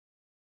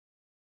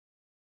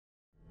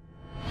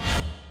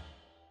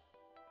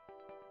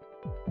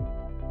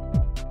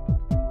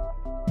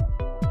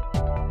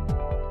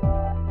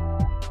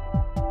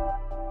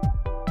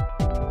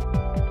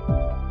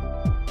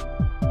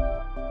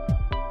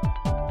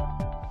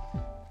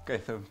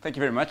Okay, so thank you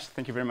very much.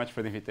 Thank you very much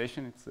for the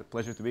invitation. It's a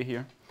pleasure to be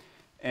here.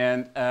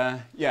 And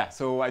yeah,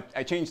 so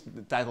I changed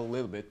the title a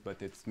little bit,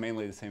 but it's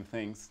mainly the same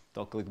things.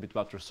 Talk a little bit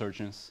about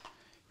resurgence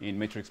in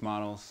matrix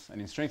models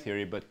and in string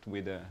theory, but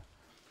with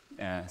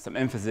some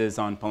emphasis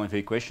on Painlevé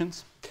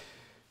equations.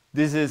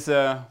 This is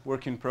a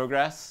work in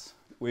progress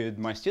with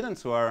my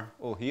students who are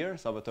all here,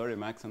 Salvatore,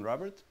 Max, and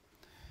Robert,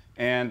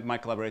 and my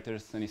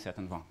collaborators, Anisette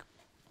and Vank.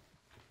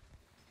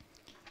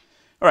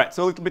 All right,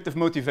 so a little bit of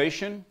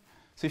motivation.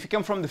 So if you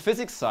come from the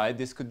physics side,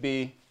 this could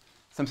be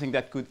something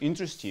that could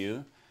interest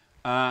you.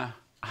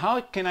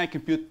 How can I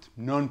compute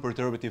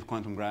non-perturbative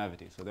quantum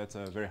gravity? So that's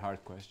a very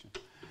hard question.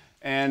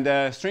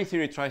 And string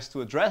theory tries to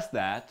address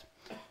that,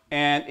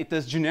 and it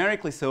does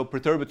generically so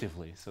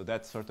perturbatively. So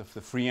that's sort of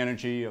the free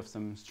energy of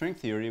some string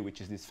theory, which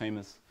is this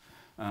famous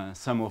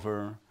sum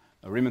over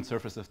a Riemann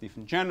surface of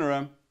different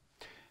genera.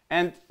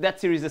 And that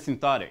series is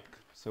asymptotic.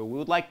 So we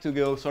would like to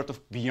go sort of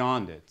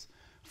beyond it,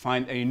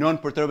 find a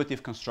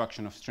non-perturbative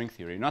construction of string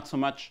theory. Not so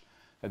much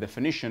a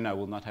definition, I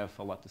will not have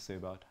a lot to say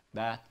about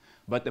that,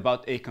 but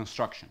about a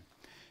construction.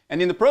 And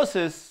in the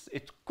process,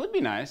 it could be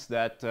nice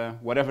that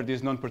whatever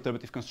this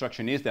non-perturbative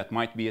construction is, that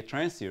might be a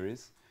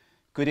Transseries,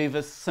 could give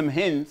us some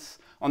hints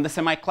on the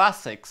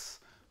semi-classics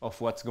of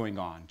what's going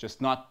on.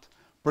 Just not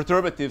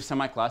perturbative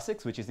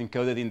semi-classics, which is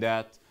encoded in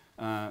that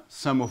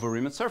sum over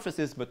Riemann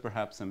surfaces, but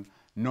perhaps some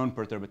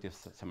non-perturbative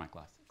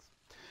semi-classics.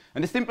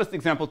 And the simplest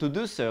example to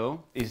do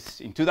so is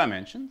in 2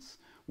 dimensions,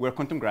 where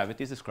quantum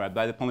gravity is described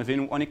by the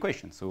Painlevé one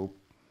equation. So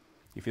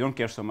if you don't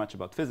care so much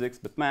about physics,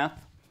 but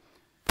math,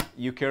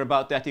 you care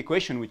about that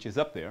equation which is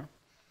up there.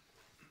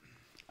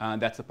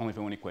 That's the Painlevé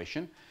one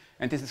equation.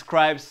 And this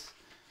describes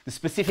the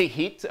specific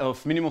heat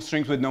of minimal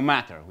strings with no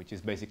matter, which is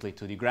basically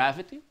 2D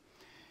gravity.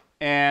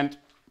 And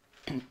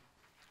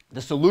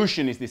the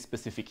solution is this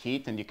specific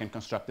heat, and you can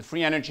construct the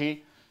free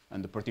energy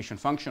and the partition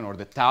function or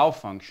the tau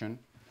function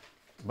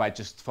by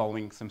just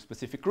following some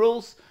specific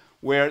rules,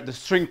 where the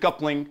string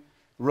coupling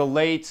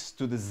relates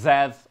to the Z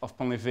of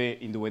Painlevé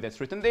in the way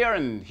that's written there,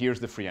 and here's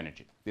the free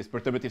energy. This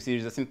perturbative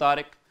series is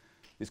asymptotic.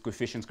 These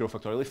coefficients grow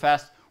factorially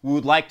fast. We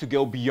would like to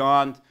go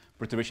beyond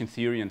perturbation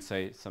theory and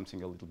say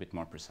something a little bit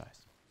more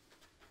precise.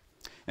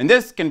 And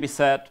this can be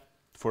said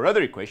for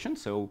other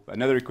equations. So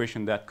another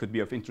equation that could be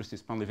of interest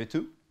is Painlevé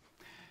 2,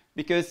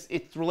 because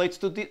it relates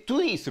to the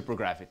 2D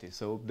supergravity.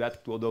 So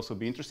that would also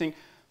be interesting.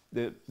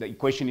 The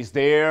equation is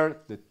there,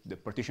 the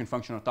partition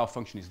function or tau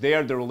function is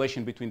there, the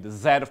relation between the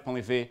Z of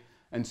Painlevé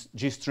and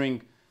G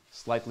string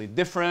slightly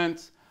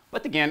different.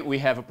 But again, we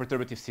have a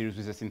perturbative series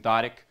with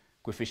asymptotic,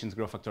 coefficients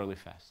grow factorially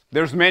fast.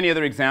 There's many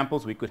other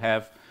examples. We could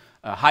have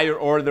higher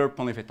order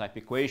Painlevé type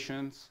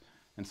equations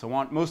and so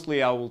on.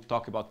 Mostly I will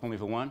talk about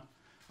Painlevé 1.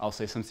 I'll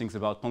say some things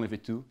about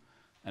Painlevé 2,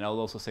 and I'll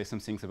also say some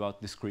things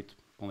about discrete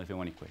Painlevé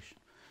 1 equation.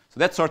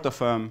 So that's sort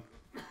of,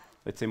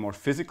 let's say, more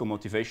physical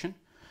motivation.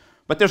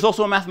 But there's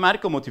also a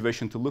mathematical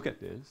motivation to look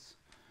at this.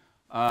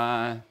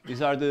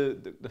 These are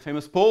the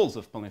famous poles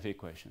of Painlevé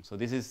equation. So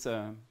these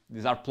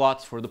are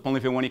plots for the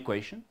Painlevé 1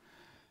 equation.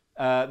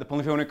 The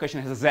Painlevé 1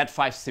 equation has a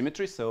Z5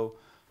 symmetry. So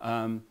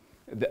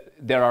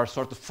there are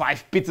sort of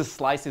 5 pizza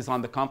slices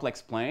on the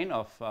complex plane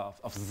of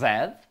Z.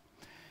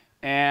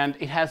 And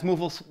it has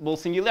movable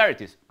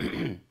singularities.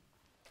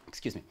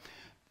 Excuse me.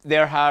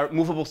 There are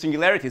movable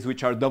singularities,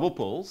 which are double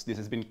poles. This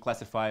has been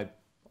classified,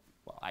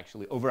 well,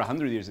 actually over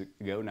 100 years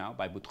ago now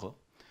by Boutreau.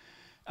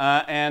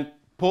 And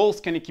poles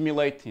can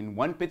accumulate in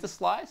 1 pizza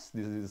slice.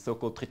 This is the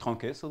so-called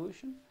tritranqué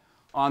solution.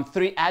 On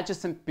 3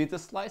 adjacent pizza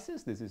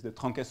slices, this is the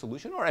tronqué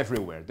solution, or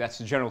everywhere. That's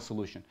the general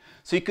solution.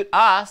 So you could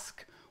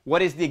ask,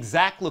 what is the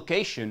exact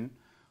location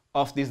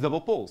of these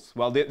double poles?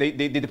 Well, they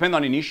depend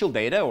on initial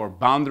data or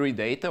boundary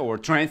data or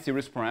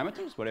Transseries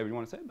parameters, whatever you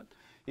want to say. But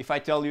if I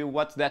tell you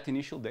what's that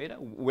initial data,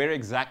 where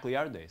exactly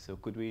are they? So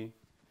could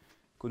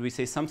we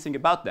say something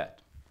about that?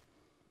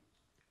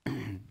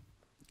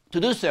 To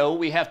do so,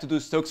 we have to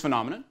do Stokes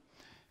phenomenon.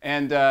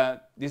 And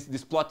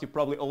this plot, you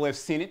probably all have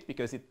seen it,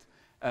 because it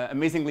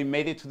amazingly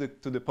made it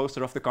to the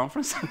poster of the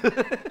conference.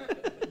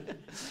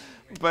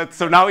 But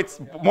so now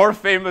it's more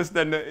famous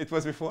than it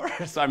was before,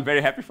 so I'm very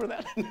happy for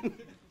that.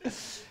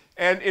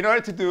 And in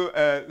order to do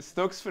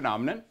Stokes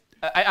phenomenon,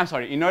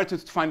 in order to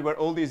find where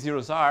all these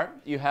zeros are,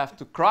 you have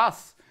to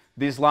cross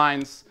these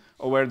lines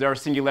where there are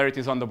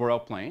singularities on the Borel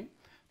plane.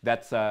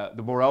 That's the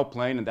Borel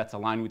plane, and that's a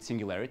line with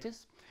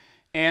singularities.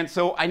 And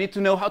so I need to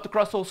know how to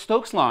cross all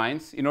Stokes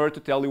lines in order to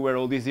tell you where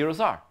all these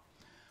zeros are.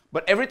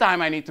 But every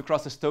time I need to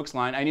cross a Stokes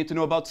line, I need to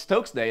know about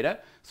Stokes data.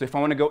 So if I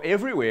want to go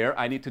everywhere,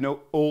 I need to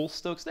know all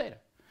Stokes data.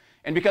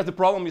 And because the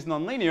problem is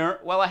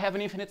nonlinear, well, I have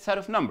an infinite set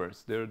of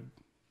numbers.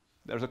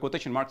 There's a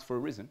quotation marks for a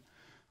reason.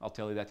 I'll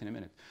tell you that in a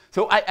minute.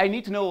 So I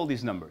need to know all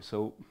these numbers.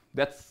 So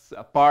that's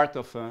a part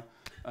of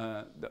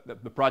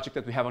the project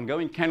that we have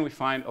ongoing. Can we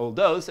find all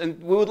those? And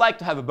we would like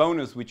to have a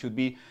bonus, which would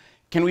be,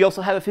 can we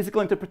also have a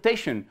physical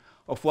interpretation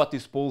of what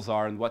these poles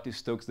are and what this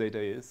Stokes data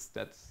is?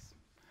 That's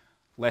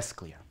less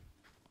clear.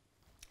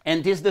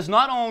 And this does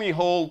not only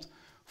hold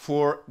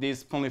for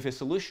these Painlevé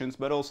solutions,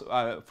 but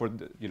also for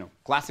the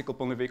classical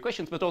Painlevé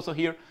equations, but also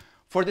here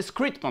for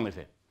discrete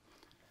Painlevé.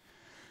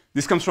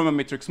 This comes from a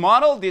matrix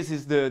model. This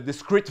is the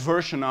discrete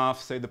version of,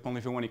 say, the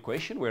Painlevé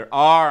equation, where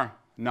R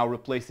now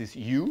replaces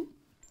U.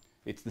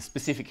 It's the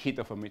specific heat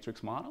of a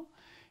matrix model.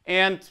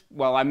 And,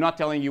 well, I'm not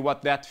telling you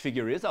what that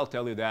figure is. I'll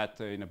tell you that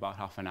in about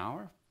half an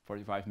hour,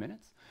 45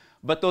 minutes.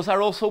 But those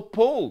are also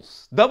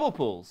poles, double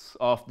poles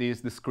of this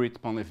discrete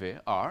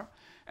Painlevé R.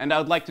 And I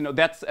would like to know,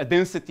 that's a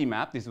density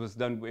map. This was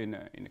done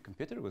in a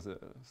computer. It was a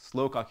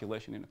slow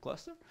calculation in a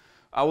cluster.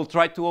 I will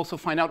try to also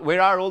find out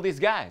where are all these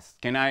guys.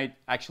 Can I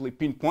actually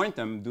pinpoint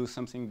them, do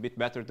something a bit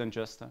better than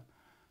just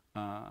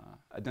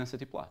a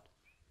density plot?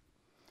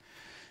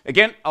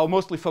 Again, I'll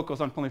mostly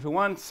focus on Painlevé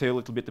 1, say a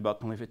little bit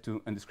about Painlevé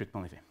 2 and discrete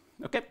Painlevé.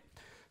 Okay,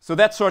 so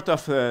that's sort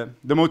of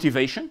the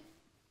motivation.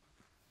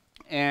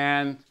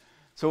 And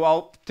so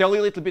I'll tell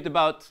you a little bit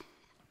about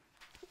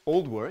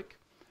old work,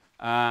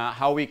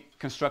 how we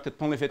constructed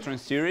Painlevé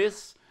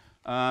Transseries,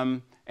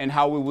 and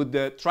how we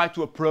would try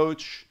to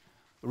approach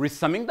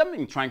resumming them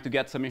and trying to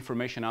get some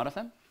information out of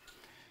them.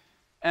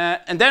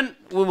 And then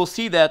we will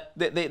see that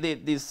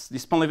these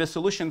Painlevé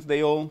solutions,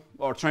 they all,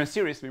 or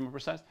Transseries to be more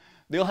precise,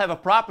 they all have a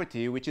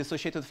property which is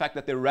associated with the fact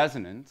that they're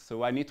resonant.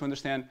 So I need to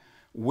understand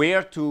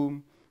where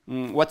to,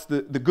 what's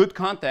the good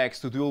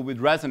context to deal with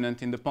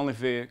resonant in the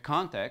Painlevé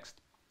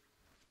context,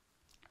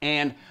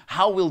 and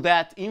how will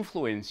that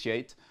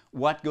influentiate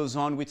what goes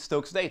on with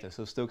Stokes data.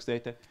 So Stokes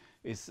data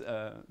is,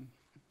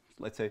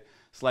 let's say,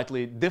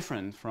 slightly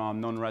different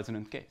from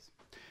non-resonant case.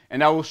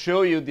 And I will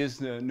show you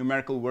this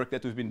numerical work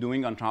that we've been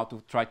doing on how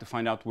to try to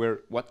find out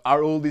what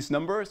are all these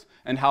numbers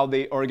and how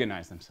they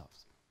organize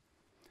themselves.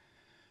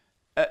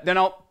 Then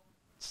I'll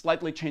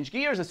slightly change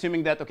gears,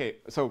 assuming that, okay,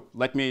 so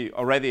let me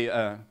already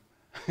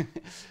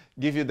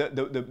give you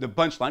the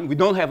punchline. We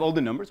don't have all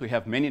the numbers. We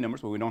have many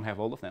numbers, but we don't have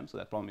all of them, so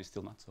that problem is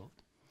still not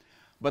solved.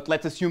 But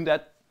let's assume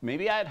that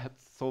maybe I had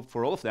solved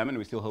for all of them, and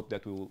we still hope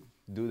that we will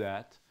do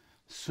that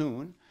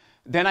soon.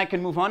 Then I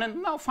can move on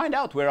and now find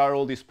out where are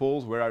all these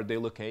poles, where are they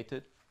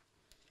located,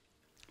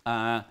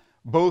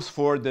 both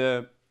for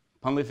the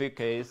Painlevé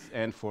case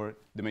and for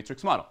the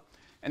matrix model.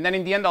 And then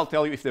in the end, I'll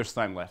tell you, if there's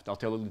time left, I'll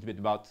tell you a little bit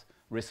about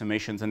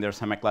resummations and their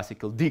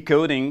semi-classical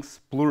decodings,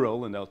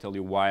 plural, and I'll tell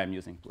you why I'm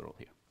using plural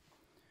here.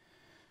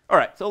 All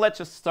right, so let's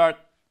just start.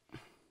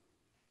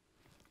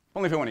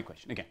 Painlevé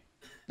equation, again.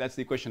 That's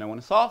the equation I want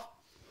to solve.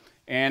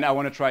 And I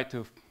want to try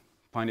to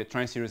find a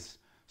Transseries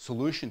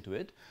solution to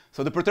it.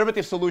 So the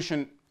perturbative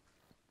solution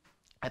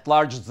at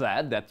large Z,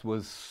 that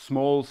was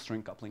small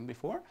string coupling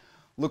before,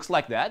 looks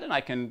like that. And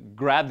I can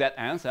grab that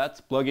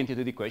ansatz, plug into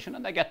the equation,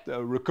 and I get a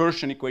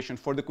recursion equation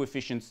for the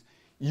coefficients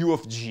U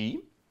of G.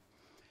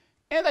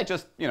 And I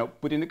just,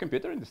 put in the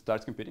computer, and it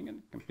starts computing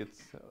and computes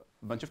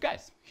a bunch of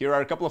guys. Here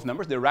are a couple of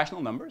numbers. They're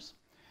rational numbers.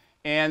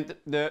 And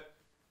the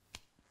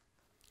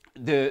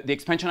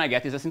expansion I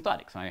get is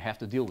asymptotic, so I have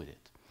to deal with it.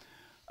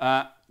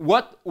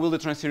 What will the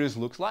Transseries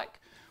look like?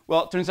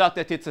 Well, it turns out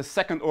that it's a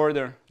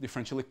second-order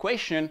differential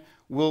equation.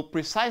 Will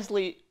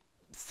precisely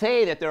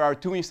say that there are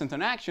two instant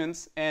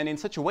interactions, and in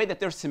such a way that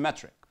they're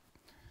symmetric.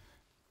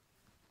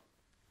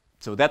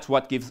 So that's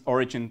what gives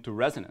origin to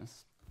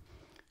resonance.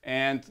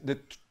 And the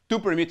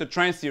two-parameter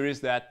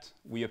Transseries that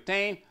we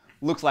obtain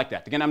looks like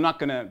that. Again,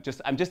 I'm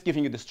just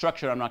giving you the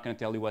structure. I'm not going to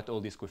tell you what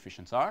all these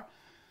coefficients are.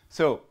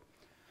 So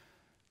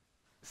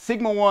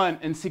sigma 1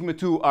 and sigma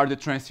 2 are the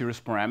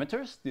Transseries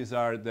parameters. These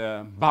are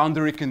the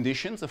boundary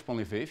conditions of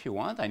Painlevé, if you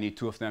want. I need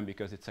two of them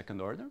because it's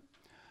second order.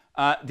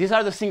 These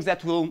are the things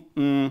that will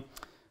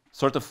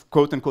sort of,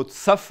 quote unquote,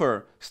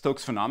 suffer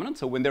Stokes phenomenon.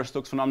 So when there's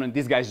Stokes phenomenon,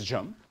 these guys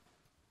jump.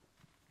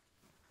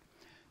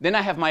 Then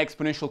I have my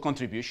exponential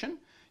contribution.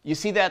 You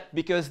see that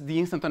because the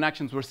instant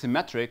interactions were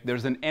symmetric,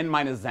 there's an n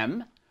minus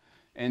m.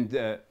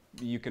 And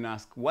you can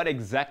ask, what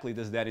exactly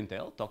does that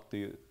entail? I'll talk to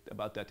you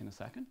about that in a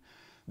second.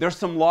 There's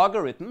some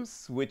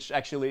logarithms, which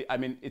actually,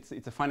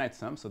 it's a finite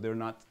sum, so they're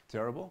not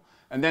terrible.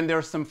 And then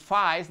there's some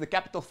phi's. The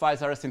capital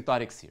phi's are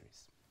asymptotic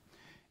series.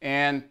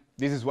 And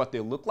this is what they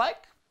look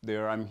like.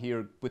 I'm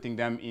here putting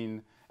them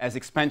in as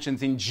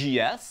expansions in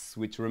GS,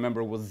 which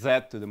remember was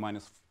Z to the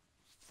minus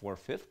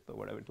 4/5 or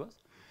whatever it was.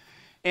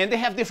 And they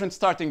have different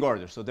starting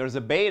orders. So there's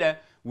a beta,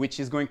 which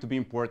is going to be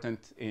important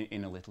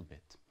in a little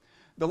bit.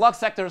 The log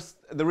sectors,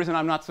 the reason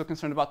I'm not so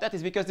concerned about that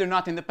is because they're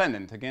not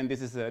independent. Again,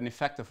 this is an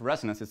effect of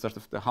resonance. It's sort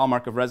of the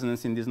hallmark of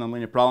resonance in these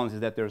nonlinear problems is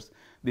that there's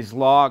these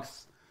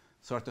logs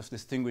sort of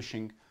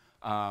distinguishing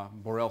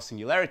Borel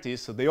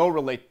singularities. So they all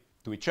relate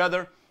to each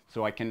other.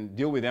 So I can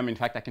deal with them. In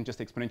fact, I can just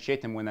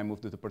exponentiate them when I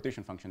move to the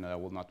partition function, and I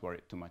will not worry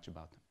too much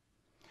about them.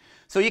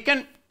 So you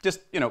can just,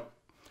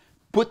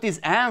 put these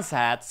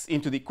ansatz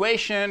into the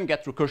equation,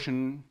 get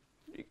recursion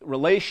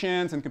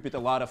relations, and compute a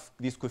lot of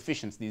these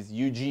coefficients, these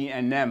U, G,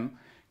 and M,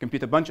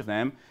 compute a bunch of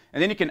them.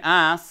 And then you can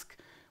ask,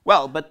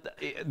 well, but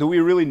do we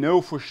really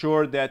know for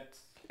sure that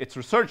it's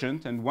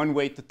resurgent? And one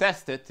way to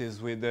test it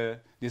is with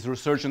these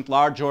resurgent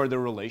large order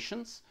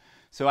relations.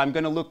 So I'm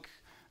going to look.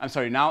 I'm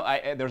sorry, now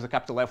there's a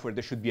capital F where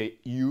there should be a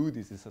U.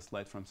 This is a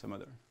slide from some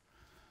other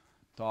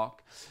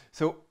talk.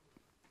 So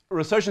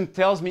Resurgent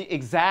tells me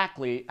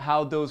exactly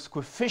how those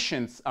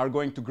coefficients are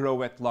going to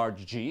grow at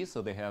large g.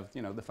 So they have,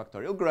 the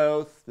factorial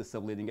growth, the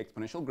subleading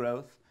exponential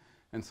growth,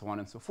 and so on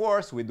and so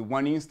forth, with the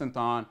 1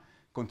 instanton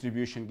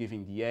contribution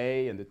giving the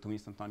A and the 2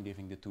 instanton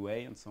giving the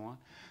 2A and so on.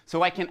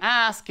 So I can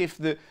ask if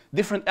the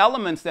different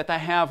elements that I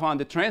have on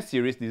the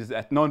Transseries, this is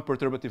at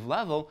non-perturbative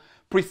level,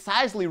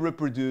 precisely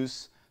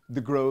reproduce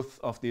the growth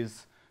of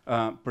these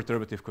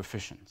perturbative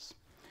coefficients.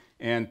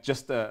 And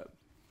just a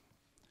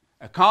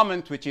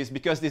comment, which is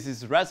because this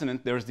is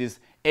resonant, there's this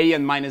A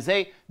and minus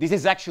A. This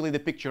is actually the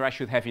picture I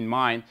should have in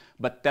mind,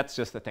 but that's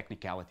just a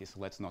technicality, so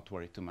let's not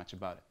worry too much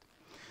about it.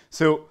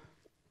 So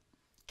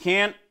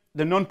can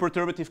the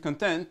non-perturbative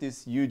content,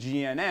 these UG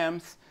and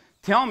M's,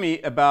 tell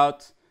me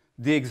about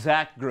the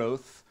exact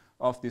growth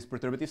of this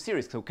perturbative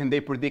series? So can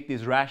they predict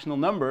these rational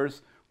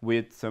numbers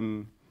with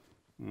some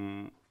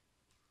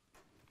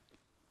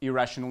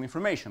irrational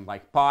information,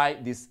 like pi?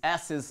 These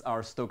S's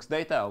are Stokes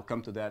data. I'll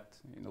come to that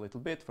in a little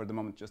bit. For the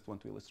moment, just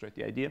want to illustrate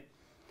the idea.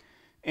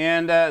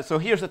 And so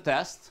here's a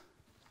test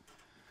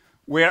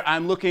where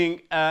I'm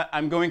looking,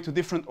 I'm going to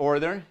different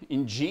order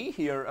in G,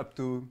 here up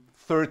to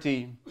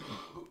 30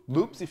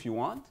 loops if you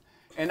want.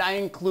 And I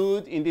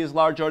include in these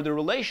large order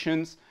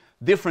relations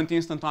different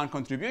instanton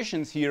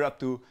contributions here up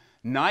to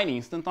 9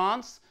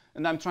 instantons.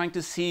 And I'm trying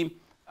to see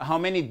how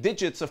many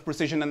digits of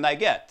precision and I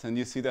get. And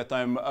you see that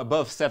I'm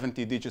above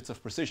 70 digits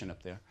of precision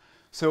up there.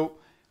 So,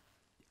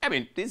 I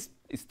mean, this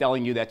is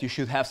telling you that you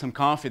should have some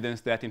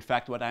confidence that, in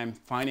fact, what I'm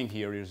finding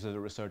here is a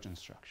resurgent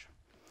structure.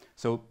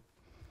 So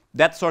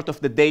that's sort of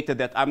the data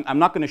that I'm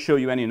not going to show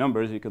you any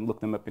numbers. You can look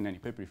them up in any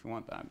paper if you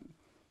want. I'm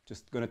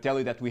just going to tell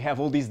you that we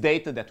have all these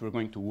data that we're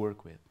going to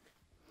work with.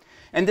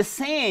 And the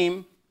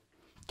same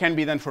can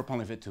be done for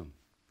Painlevé too.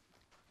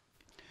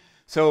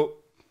 So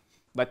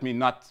let me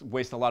not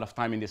waste a lot of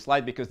time in this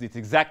slide because it's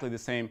exactly the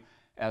same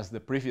as the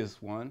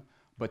previous one,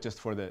 but just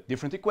for the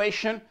different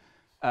equation,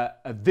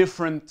 a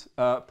different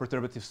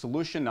perturbative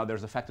solution. Now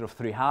there's a factor of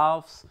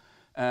 3/2,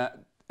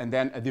 and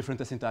then a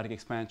different asymptotic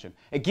expansion.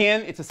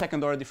 Again, it's a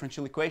second-order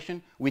differential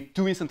equation with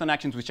 2 instanton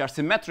actions which are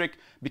symmetric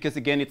because,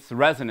 again, it's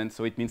resonant,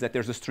 so it means that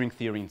there's a string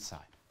theory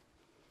inside.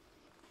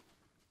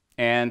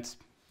 And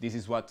this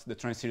is what the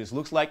Transseries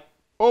looks like,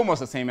 almost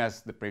the same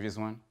as the previous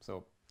one,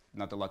 so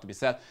not a lot to be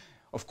said.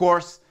 Of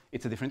course,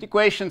 it's a different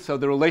equation, so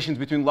the relations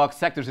between log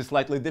sectors is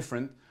slightly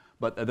different,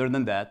 but other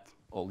than that,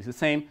 all is the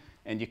same.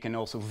 And you can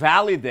also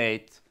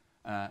validate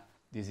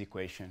this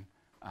equation,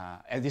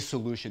 this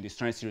solution, this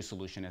Transseries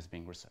solution as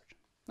being resurgent.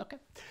 Okay,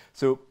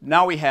 so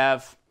now we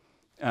have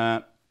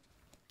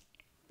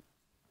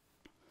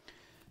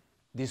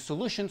these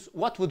solutions.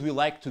 What would we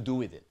like to do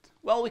with it?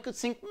 Well, we could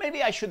think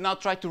maybe I should now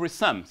try to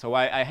resum. So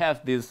I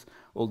have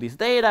all this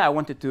data. I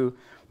wanted to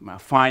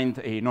find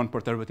a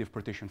non-perturbative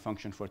partition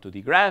function for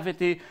 2D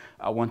gravity.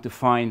 I want to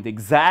find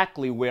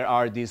exactly where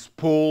are these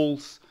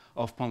poles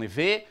of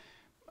Painlevé.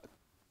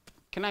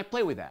 Can I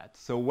play with that?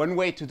 So one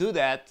way to do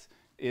that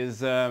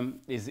is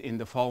in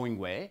the following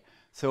way.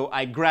 So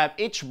I grab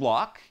each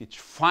block, each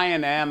phi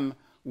and m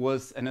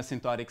was an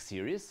asymptotic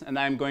series, and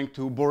I'm going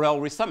to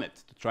Borel resum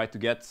it to try to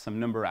get some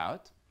number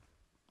out.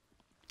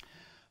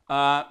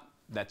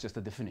 That's just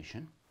a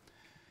definition.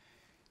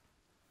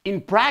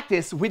 In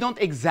practice, we don't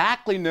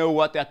exactly know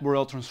what that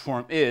Borel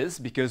transform is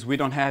because we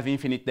don't have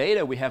infinite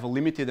data. We have a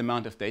limited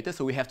amount of data,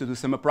 so we have to do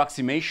some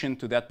approximation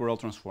to that Borel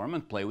transform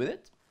and play with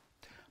it.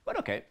 But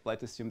OK,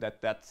 let's assume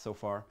that that so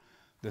far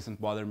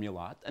doesn't bother me a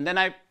lot. And then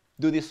I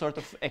do this sort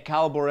of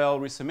Écale-Borel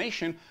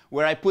resummation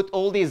where I put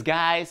all these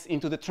guys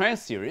into the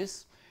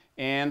Transseries,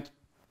 and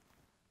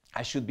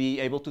I should be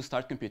able to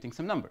start computing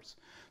some numbers.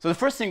 So the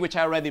first thing, which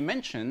I already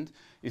mentioned,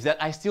 is that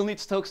I still need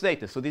Stokes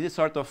data. So this is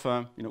sort of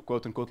a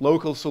quote-unquote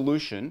local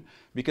solution,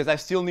 because I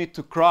still need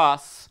to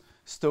cross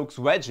Stokes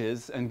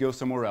wedges and go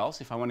somewhere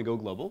else if I want to go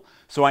global.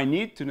 So I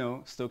need to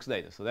know Stokes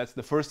data. So that's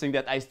the first thing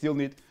that I still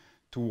need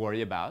to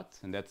worry about,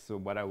 and that's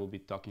what I will be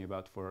talking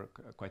about for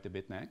quite a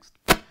bit next.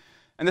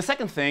 And the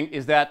second thing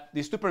is that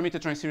these 2-parameter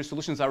Transseries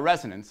solutions are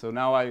resonant. So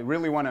now I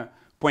really want to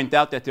point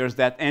out that there's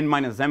that n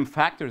minus m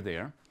factor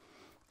there.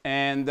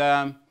 And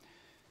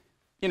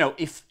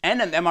if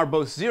n and m are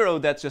both 0,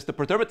 that's just the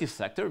perturbative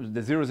sector,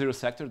 the 0, 0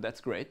 sector,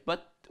 that's great.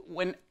 But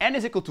when n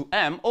is equal to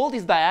m, all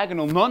these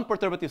diagonal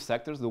non-perturbative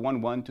sectors, the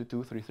 1, 1, 2,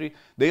 2, 3, 3,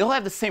 they all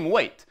have the same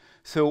weight.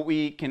 So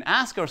we can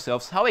ask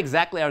ourselves, how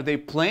exactly are they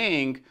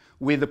playing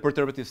with the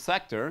perturbative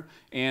sector?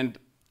 And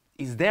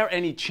is there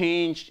any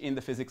change in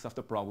the physics of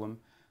the problem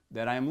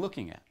that I am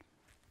looking at?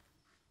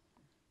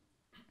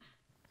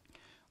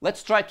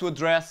 Let's try to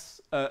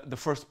address the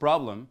first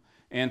problem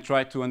and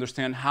try to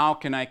understand how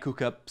can I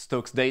cook up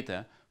Stokes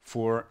data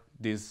for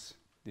this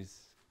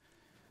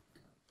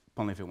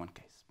Painlevé 1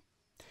 case.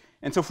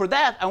 And so for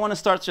that, I want to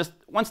start just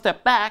one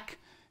step back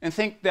and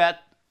think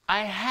that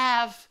I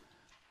have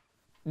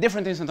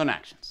different instanton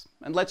actions.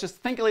 And let's just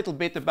think a little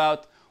bit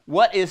about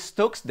what is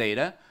Stokes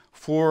data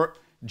for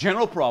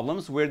general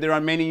problems where there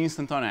are many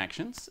instanton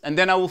actions. And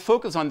then I will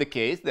focus on the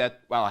case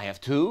that, well, I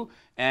have 2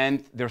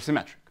 and they're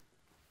symmetric.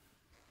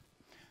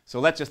 So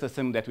let's just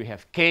assume that we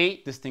have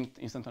k distinct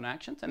instanton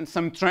actions and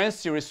some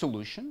Transseries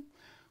solution,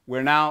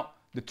 where now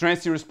the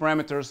Transseries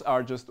parameters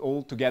are just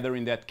all together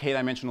in that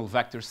k-dimensional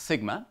vector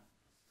sigma.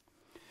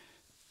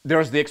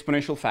 There's the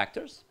exponential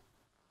factors.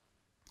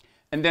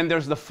 And then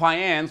there's the phi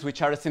n's,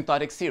 which are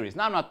asymptotic series.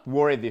 Now, I'm not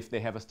worried if they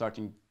have a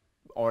starting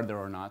order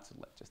or not. So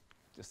let's just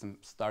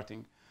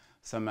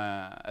some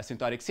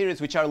asymptotic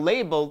series, which are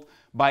labeled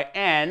by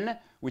n,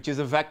 which is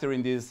a vector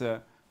in this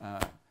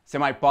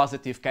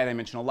semi-positive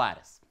k-dimensional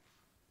lattice.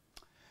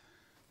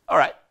 All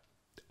right.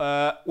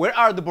 Where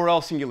are the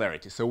Borel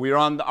singularities? So we're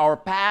on our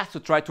path to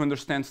try to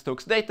understand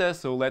Stokes data.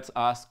 So let's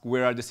ask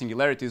where are the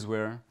singularities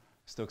where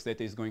Stokes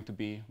data is going to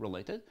be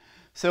related.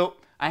 So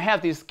I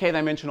have this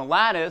k-dimensional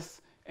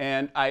lattice,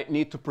 and I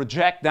need to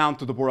project down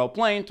to the Borel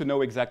plane to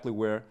know exactly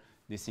where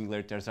these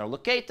singularities are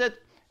located.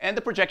 And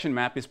the projection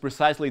map is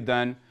precisely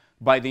done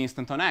by the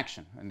instanton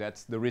action. And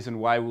that's the reason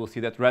why we'll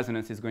see that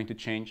resonance is going to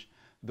change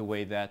the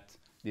way that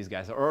these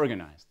guys are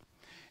organized.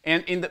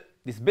 And in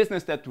this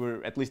business that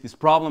at least these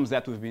problems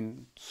that we've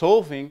been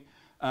solving,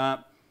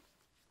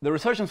 the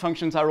resurgence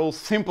functions are all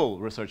simple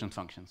resurgence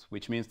functions,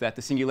 which means that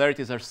the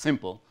singularities are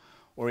simple,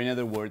 or in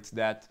other words,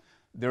 that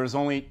there's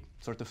only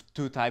sort of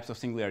two types of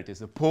singularities,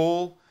 the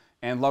pole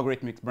and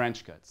logarithmic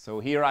branch cuts.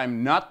 So here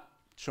I'm not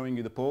showing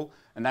you the pole,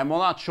 and I'm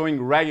not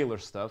showing regular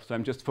stuff, so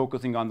I'm just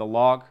focusing on the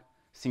log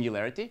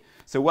singularity.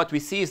 So what we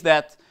see is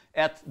that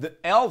at the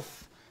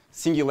lth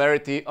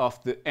singularity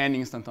of the n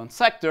instanton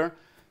sector,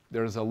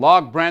 there's a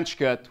log branch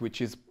cut,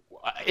 which is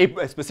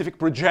a specific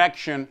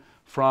projection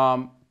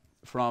from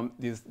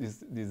this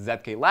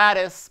zk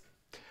lattice.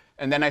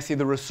 And then I see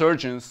the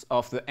resurgence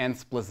of the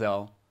nth plus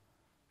l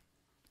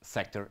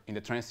sector in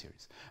the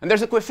Transseries. And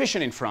there's a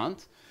coefficient in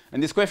front.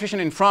 And this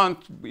coefficient in front,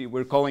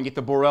 we're calling it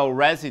the Borel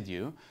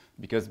residue,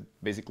 because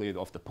basically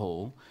of the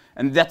pole.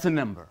 And that's a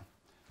number.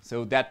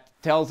 So that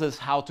tells us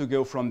how to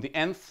go from the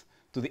nth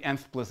to the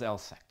nth plus l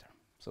sector.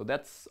 So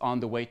that's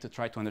on the way to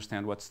try to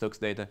understand what Stokes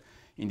data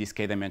in this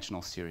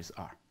k-dimensional series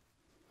are.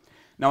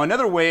 Now,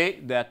 another way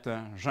that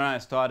Jean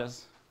has taught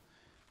us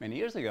many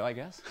years ago, I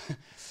guess,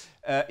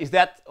 is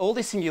that all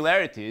these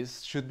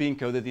singularities should be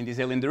encoded in these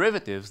alien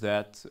derivatives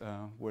that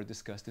were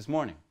discussed this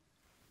morning.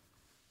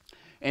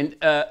 And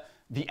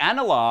the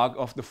analog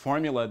of the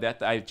formula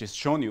that I've just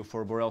shown you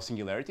for Borel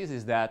singularities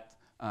is that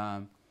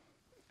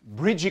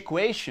bridge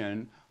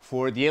equation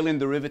for the alien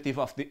derivative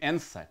of the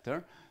nth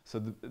sector. So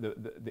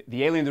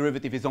the alien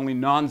derivative is only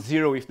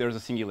non-zero if there's a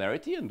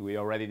singularity, and we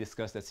already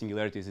discussed that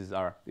singularities is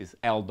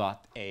L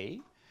dot A.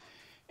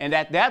 And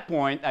at that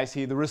point, I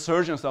see the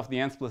resurgence of the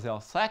nth plus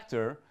L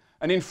sector,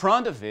 and in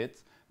front of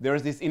it,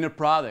 there's this inner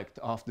product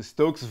of the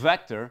Stokes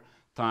vector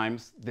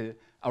times the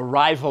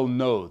arrival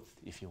node,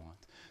 if you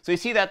want. So you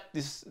see that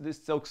this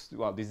Stokes,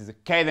 well, this is a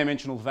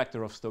k-dimensional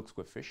vector of Stokes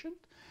coefficient,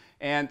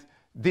 and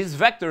these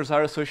vectors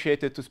are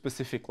associated to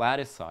specific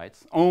lattice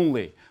sites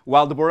only,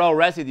 while the Borel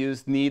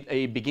residues need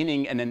a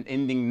beginning and an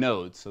ending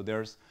node. So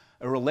there's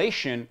a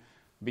relation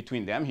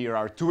between them. Here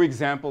are two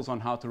examples on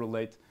how to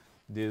relate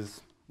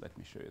these. Let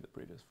me show you the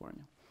previous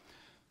formula.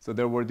 So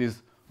there were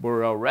these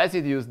Borel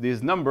residues,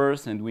 these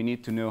numbers, and we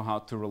need to know how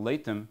to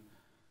relate them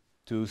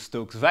to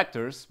Stokes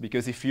vectors,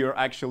 because if you're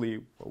actually,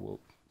 well, we'll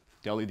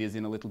tell you this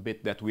in a little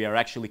bit, that we are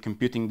actually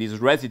computing these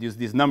residues,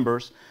 these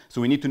numbers, so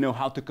we need to know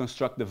how to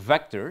construct the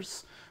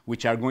vectors,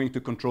 which are going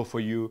to control for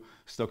you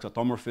Stokes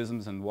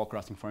automorphisms and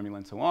wall-crossing formula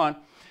and so on.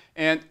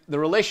 And the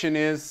relation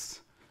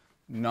is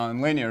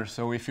nonlinear.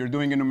 So if you're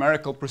doing a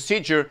numerical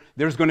procedure,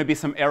 there's going to be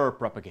some error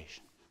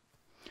propagation.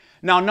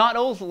 Now, not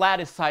all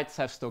lattice sites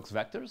have Stokes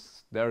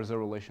vectors. There's a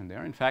relation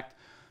there. In fact,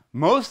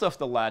 most of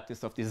the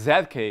lattice of the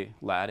ZK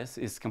lattice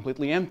is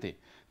completely empty.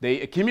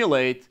 They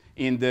accumulate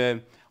in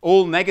the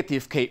all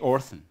negative K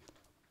orthon.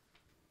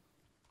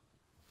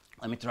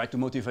 Let me try to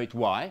motivate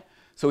why.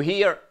 So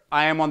here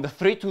I am on the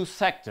 3-2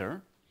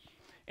 sector,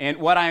 and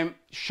what I'm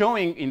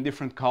showing in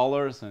different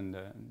colors and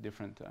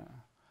different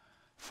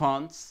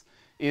fonts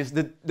is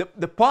the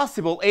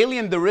possible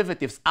alien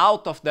derivatives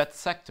out of that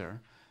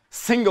sector,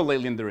 single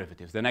alien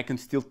derivatives. Then I can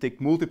still take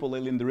multiple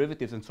alien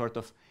derivatives and sort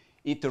of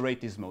iterate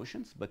these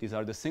motions, but these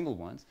are the single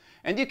ones.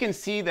 And you can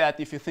see that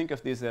if you think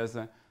of this as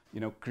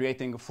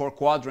creating 4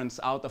 quadrants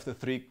out of the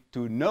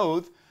 3-2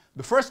 node,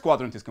 the first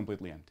quadrant is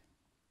completely empty.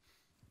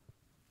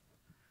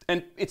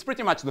 And it's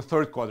pretty much the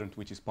third quadrant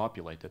which is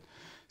populated.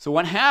 So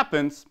what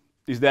happens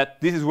is that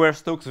this is where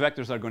Stokes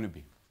vectors are going to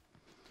be.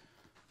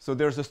 So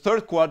there's a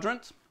third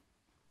quadrant,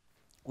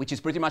 which is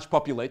pretty much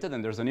populated,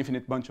 and there's an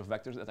infinite bunch of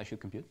vectors that I should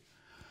compute.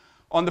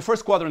 On the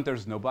first quadrant,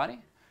 there's nobody.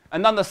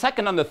 And on the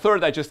second and the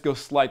third, I just go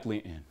slightly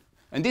in.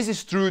 And this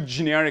is true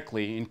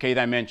generically in k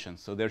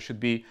dimensions. So there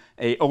should be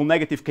a all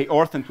negative K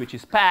orthant, which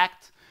is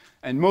packed,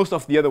 and most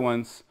of the other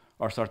ones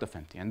are sort of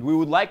empty. And we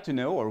would like to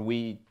know, or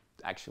we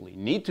actually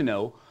need to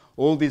know,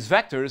 all these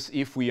vectors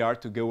if we are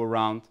to go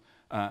around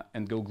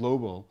and go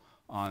global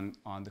on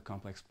the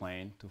complex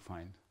plane to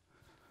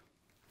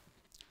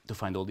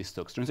find all these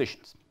Stokes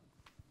transitions.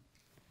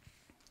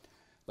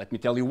 Let me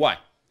tell you why.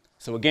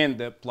 So again,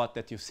 the plot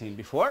that you've seen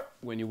before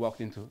when you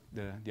walked into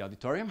the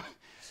auditorium.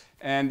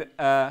 And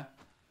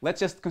let's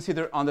just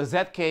consider on the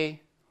zk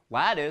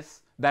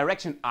lattice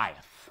direction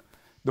ith,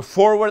 the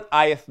forward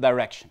ith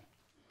direction.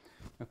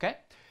 Okay?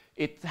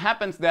 It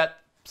happens that,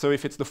 so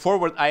if it's the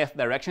forward ith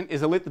direction,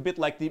 is a little bit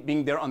like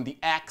being there on the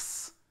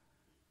x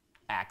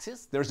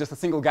axis. There's just a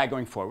single guy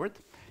going forward.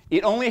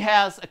 It only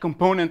has a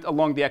component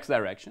along the x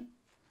direction.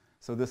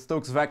 So the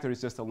Stokes vector is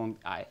just along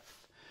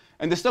ith.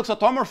 And the Stokes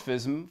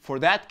automorphism for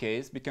that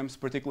case becomes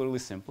particularly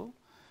simple,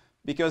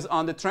 because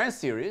on the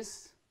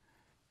Transseries,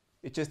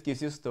 it just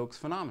gives you Stokes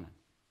phenomenon,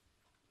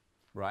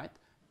 right?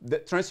 The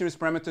Transseries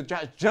parameter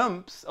just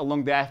jumps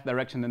along the ith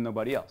direction and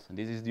nobody else. And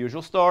this is the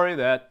usual story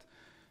that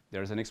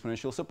there's an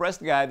exponential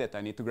suppressed guy that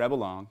I need to grab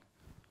along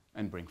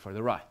and bring for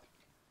the ride.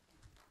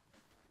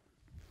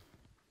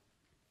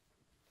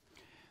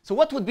 So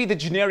what would be the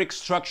generic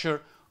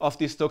structure of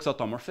these Stokes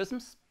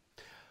automorphisms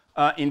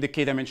in the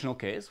k-dimensional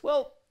case?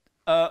 Well,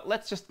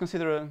 let's just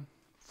consider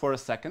for a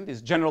second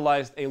this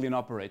generalized alien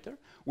operator,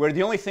 where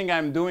the only thing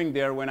I'm doing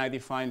there when I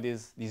define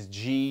this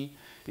G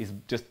is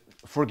just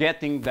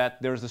forgetting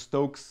that there's a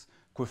Stokes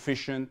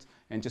coefficient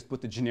and just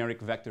put the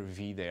generic vector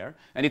V there.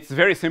 And it's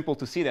very simple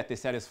to see that they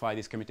satisfy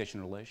these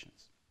commutation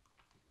relations.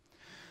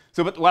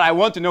 So, but what I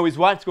want to know is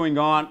what's going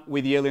on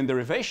with the alien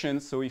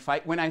derivations. So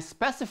when I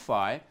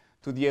specify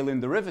to the alien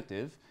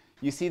derivative,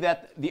 you see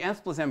that the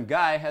nth plus m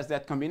guy has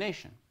that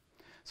combination.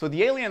 So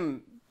the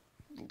alien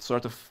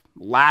sort of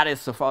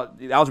lattice of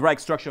the algebraic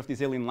structure of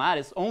this alien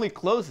lattice only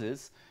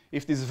closes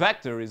if this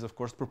vector is, of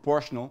course,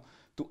 proportional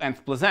to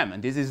nth plus m.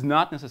 And this is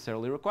not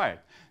necessarily required.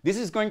 This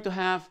is going to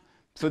have,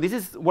 so this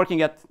is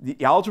working at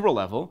the algebra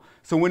level.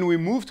 So when we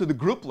move to the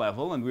group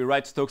level and we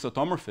write Stokes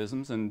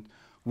automorphisms and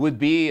would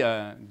be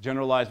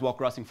generalized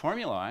wall-crossing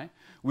formulae,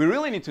 we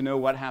really need to know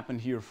what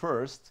happened here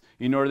first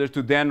in order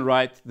to then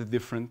write the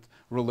different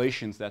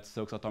relations that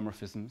Stokes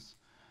automorphisms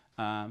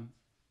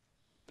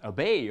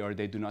obey or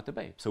they do not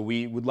obey. So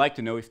we would like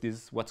to know if this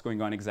is what's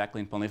going on exactly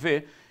in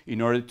Painlevé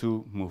in order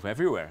to move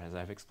everywhere, as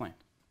I've explained.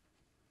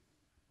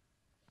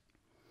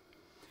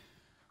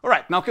 All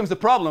right, now comes the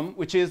problem,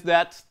 which is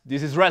that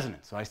this is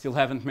resonance. So I still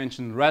haven't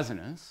mentioned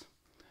resonance.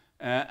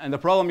 And the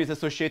problem is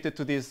associated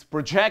to this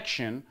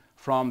projection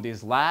from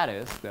this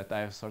lattice that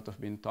I've sort of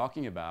been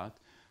talking about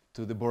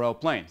to the Borel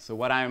plane. So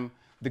what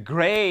the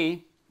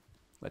gray,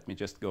 let me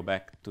just go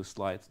back 2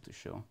 slides to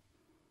show.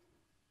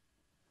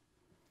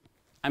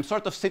 I'm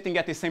sort of sitting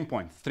at the same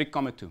point, 3,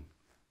 2.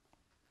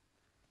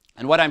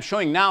 And what I'm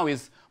showing now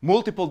is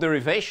multiple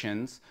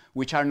derivations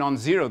which are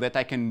non-zero that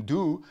I can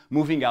do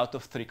moving out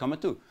of 3,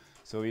 2.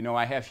 So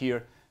I have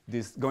here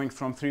this going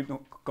from 3, 2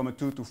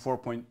 to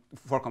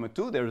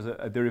 4,2. There's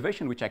a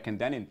derivation which I can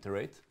then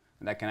iterate,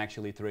 and I can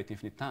actually iterate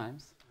infinite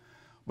times.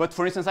 But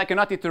for instance, I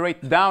cannot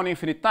iterate down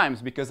infinite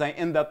times because I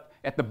end up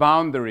at the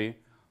boundary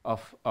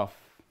of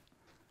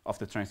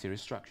the Transseries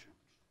structure.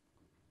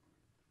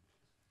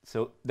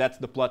 So that's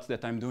the plots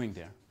that I'm doing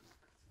there.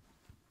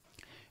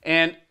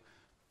 And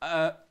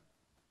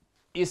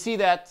you see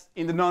that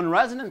in the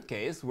non-resonant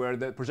case, where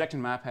the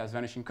projection map has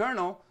vanishing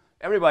kernel,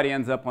 everybody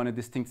ends up on a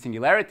distinct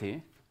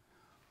singularity.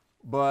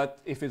 But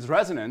if it's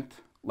resonant,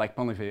 like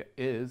Painlevé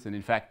is, and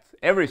in fact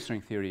every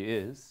string theory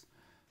is,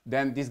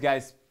 then these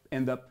guys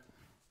end up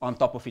on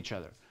top of each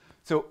other.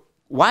 So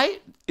why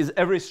is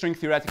every string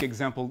theoretic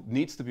example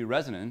needs to be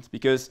resonant?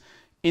 Because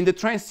in the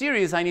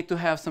Transseries, I need to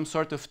have some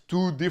sort of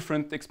 2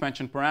 different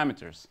expansion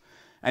parameters.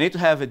 I need to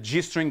have a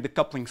G-string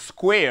decoupling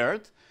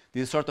squared.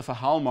 This is sort of a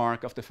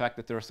hallmark of the fact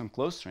that there are some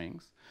closed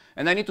strings.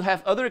 And I need to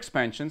have other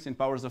expansions in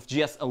powers of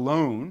GS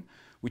alone,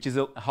 which is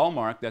a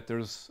hallmark that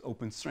there's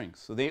open strings.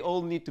 So they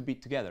all need to be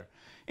together.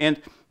 And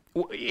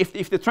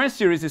if the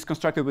Transseries is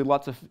constructed with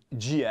lots of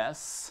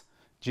GS,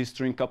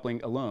 G-string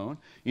coupling alone,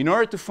 in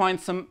order to find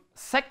some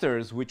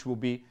sectors which will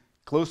be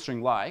closed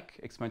string-like,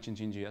 expansion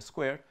G in GS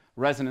squared,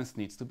 resonance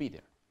needs to be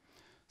there.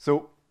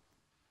 So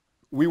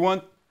we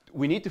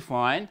need to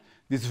find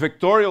this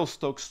vectorial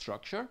Stokes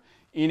structure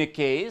in a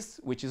case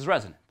which is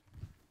resonant.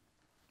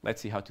 Let's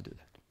see how to do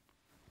that.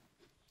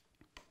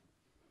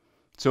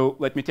 So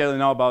let me tell you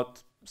now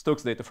about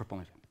Stokes data for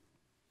Painlevé.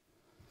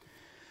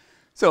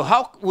 So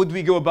how would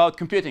we go about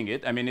computing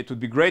it? I mean, it would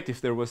be great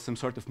if there was some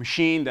sort of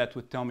machine that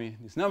would tell me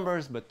these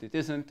numbers, but it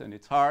isn't, and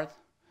it's hard.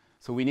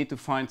 So we need to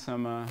find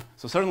some,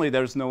 so certainly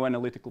there's no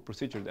analytical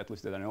procedure, at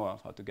least that I know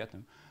of, how to get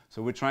them.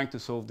 So we're trying to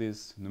solve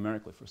this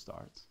numerically for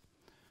starts.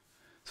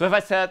 So as I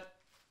said,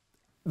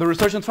 the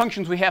resurgent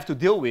functions we have to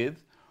deal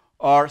with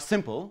are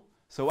simple.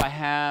 So I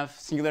have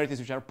singularities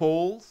which are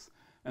poles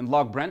and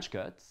log branch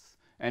cuts.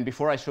 And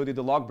before I showed you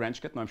the log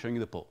branch cut, now I'm showing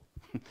you the pole.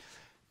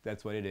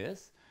 That's what it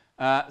is.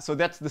 So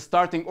that's the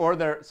starting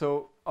order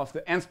of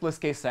the nth plus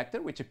k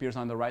sector, which appears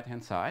on the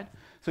right-hand side.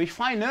 So if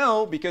I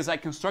know, because I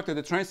constructed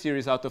the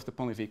Transseries out of the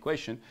Painlevé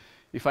equation,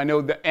 if I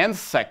know the nth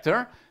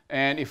sector,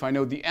 and if I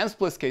know the nth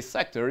plus k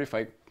sector,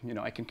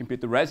 I can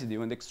compute the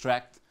residue and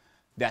extract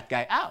that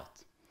guy out.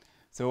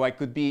 So I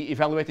could be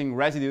evaluating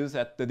residues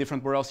at the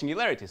different Borel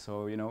singularities.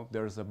 So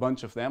there's a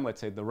bunch of them,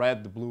 let's say the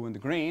red, the blue, and the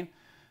green,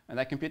 and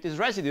I compute these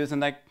residues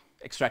and I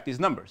extract these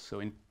numbers. So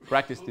in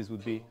practice, this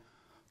would be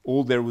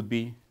all there would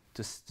be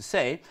to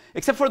say,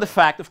 except for the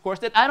fact, of course,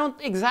 that I don't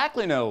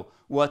exactly know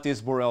what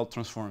these Borel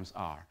transforms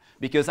are,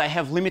 because I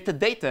have limited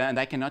data and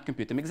I cannot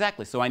compute them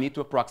exactly, so I need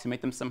to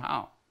approximate them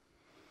somehow.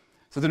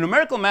 So the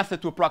numerical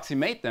method to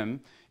approximate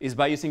them is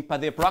by using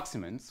Padé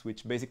approximants,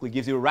 which basically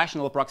gives you a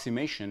rational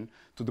approximation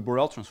to the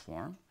Borel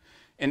transform,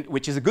 and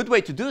which is a good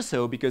way to do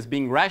so, because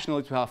being rational,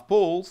 it will have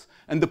poles,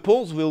 and the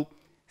poles will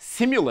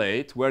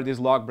simulate where these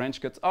log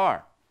branch cuts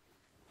are.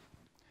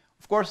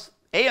 Of course,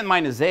 a and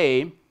minus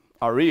a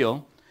are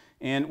real,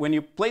 and when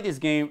you play this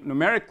game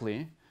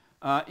numerically,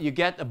 you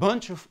get a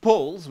bunch of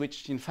poles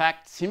which in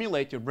fact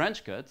simulate your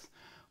branch cuts,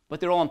 but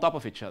they're all on top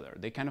of each other.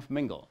 They kind of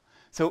mingle.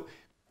 So,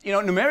 you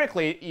know,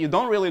 numerically, you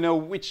don't really know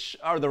which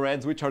are the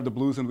reds, which are the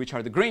blues, and which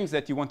are the greens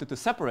that you wanted to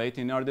separate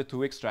in order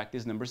to extract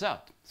these numbers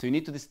out. So you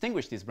need to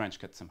distinguish these branch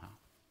cuts somehow.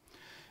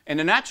 And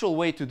a natural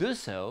way to do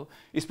so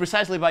is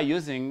precisely by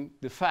using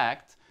the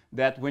fact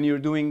that when you're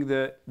doing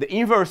the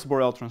inverse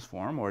Borel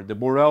transform, or the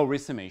Borel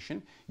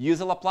resummation,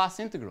 use a Laplace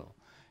integral.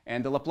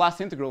 And the Laplace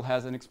integral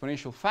has an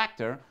exponential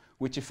factor,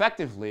 which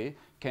effectively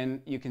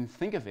you can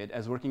think of it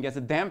as working as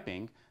a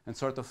damping and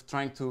sort of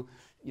trying to,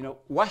 you know,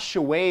 wash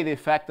away the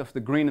effect of the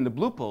green and the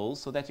blue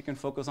poles so that you can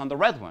focus on the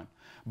red one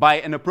by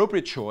an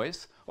appropriate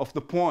choice of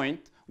the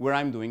point where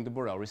I'm doing the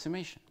Borel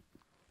resummation.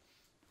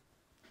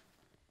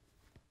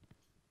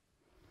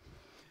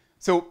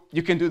 So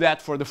you can do that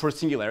for the first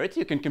singularity.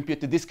 You can compute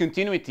the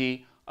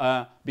discontinuity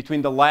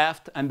between the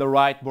left and the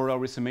right Borel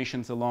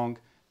resummations along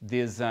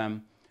this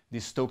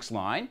Stokes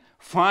line.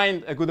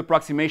 Find a good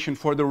approximation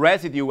for the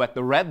residue at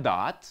the red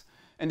dot.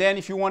 And then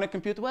if you want to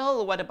compute,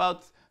 well, what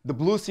about the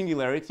blue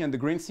singularity and the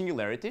green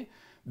singularity?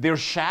 They're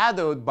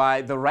shadowed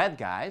by the red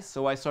guys.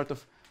 So I sort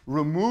of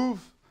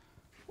remove.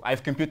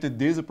 I've computed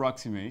this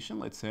approximation,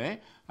 let's say.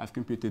 I've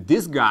computed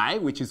this guy,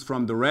 which is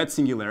from the red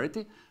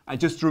singularity. I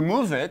just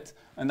remove it,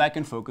 and I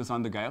can focus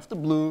on the guy of the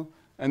blue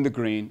and the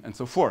green and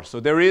so forth. So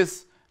there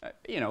is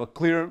you know, a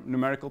clear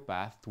numerical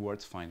path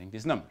towards finding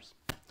these numbers.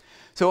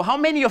 So how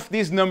many of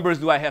these numbers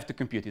do I have to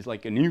compute? It's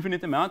like an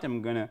infinite amount.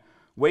 I'm going to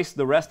waste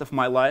the rest of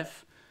my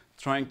life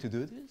trying to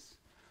do this.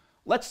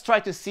 Let's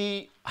try to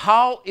see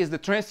how is the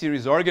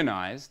Transseries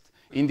organized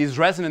in this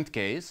resonant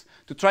case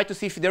to try to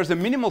see if there's a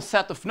minimal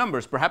set of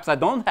numbers. Perhaps I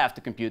don't have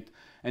to compute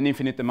an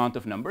infinite amount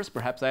of numbers.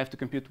 Perhaps I have to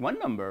compute one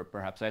number.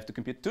 Perhaps I have to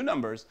compute two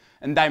numbers.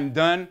 And I'm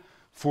done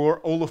for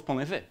all of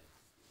Painlevé.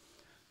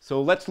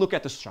 So let's look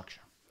at the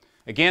structure.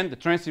 Again, the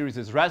Transseries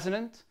is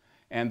resonant,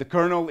 and the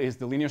kernel is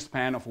the linear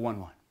span of 1,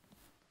 1.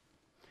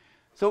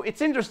 So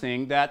it's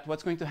interesting that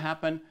what's going to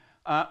happen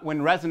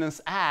when resonance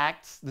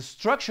acts, the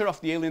structure of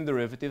the alien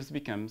derivatives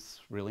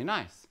becomes really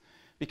nice.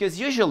 Because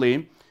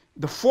usually,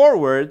 the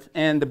forward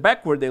and the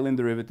backward alien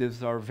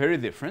derivatives are very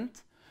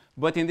different.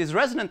 But in this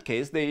resonant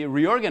case, they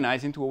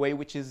reorganize into a way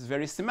which is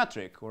very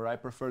symmetric, or I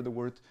prefer the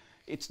word,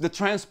 it's the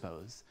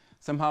transpose.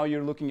 Somehow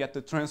you're looking at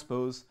the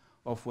transpose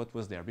of what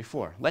was there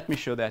before. Let me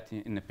show that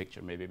in a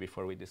picture, maybe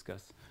before we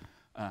discuss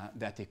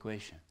that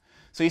equation.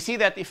 So you see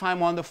that if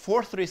I'm on the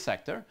 4-3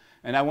 sector,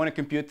 and I want to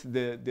compute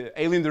the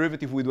alien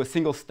derivative with a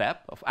single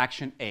step of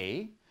action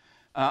A,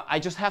 I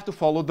just have to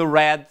follow the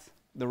red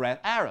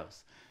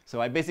arrows.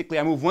 So I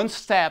move one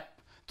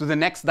step to the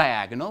next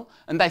diagonal,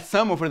 and I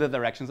sum over the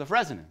directions of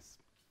resonance.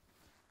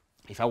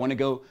 If I want to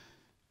go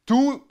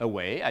 2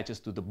 away, I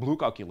just do the blue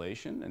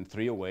calculation, and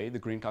 3 away, the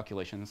green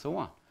calculation, and so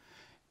on.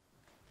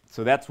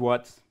 So that's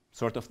what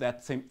sort of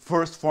that same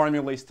first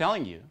formula is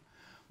telling you.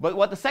 But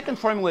what the second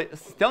formula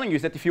is telling you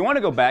is that if you want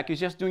to go back, you're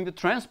just doing the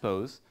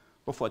transpose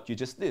of what you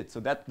just did. So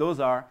that those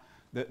are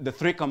the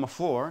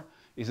 3,4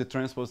 is the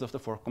transpose of the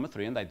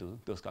 4,3, and I do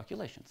those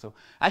calculations. So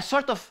I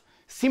sort of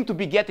seem to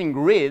be getting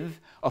rid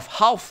of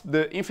half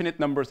the infinite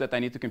numbers that I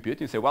need to compute.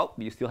 You say, well,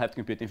 you still have to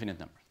compute infinite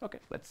numbers. OK,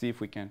 let's see if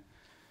we can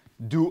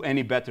do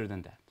any better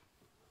than that.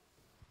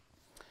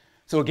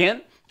 So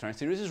again,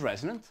 Transseries is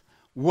resonant.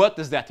 What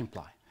does that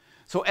imply?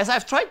 So as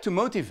I've tried to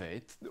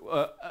motivate,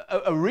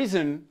 a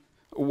reason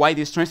why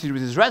this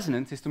Transseries is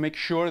resonant is to make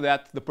sure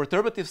that the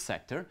perturbative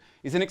sector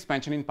is an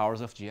expansion in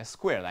powers of GS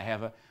squared. I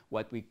have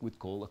what we would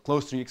call a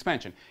closed string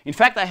expansion. In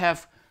fact, I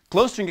have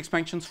closed string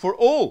expansions for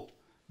all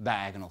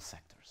diagonal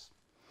sectors.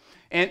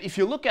 And if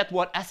you look at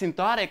what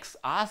asymptotics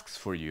asks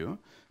for you,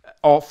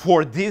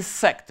 for these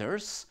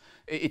sectors,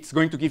 it's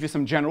going to give you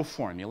some general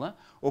formula,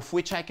 of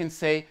which I can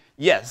say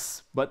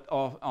yes, but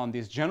on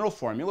this general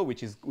formula,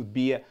 which would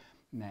be a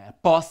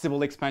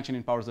possible expansion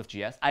in powers of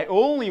GS, I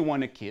only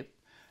want to keep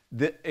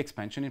the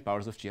expansion in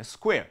powers of GS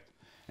squared.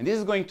 And this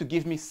is going to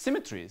give me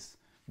symmetries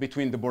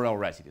between the Borel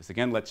residues.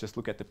 Again, let's just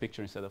look at the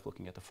picture instead of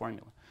looking at the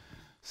formula.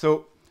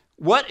 So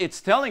what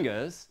it's telling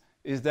us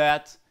is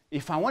that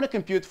if I want to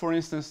compute, for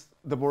instance,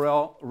 the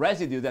Borel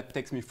residue that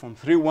takes me from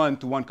 3,1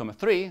 to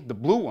 1,3, the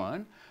blue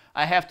one,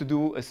 I have to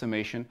do a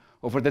summation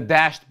over the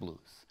dashed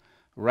blues.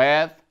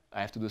 Red,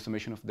 I have to do a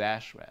summation of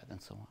dash red,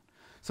 and so on.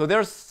 So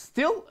there's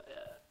still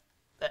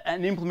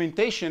an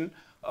implementation.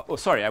 Oh,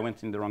 sorry, I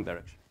went in the wrong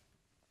direction.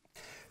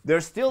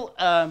 There's still,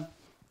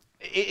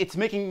 it's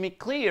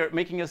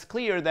making us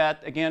clear that,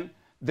 again,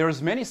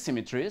 there's many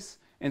symmetries,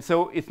 And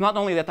so it's not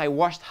only that I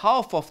washed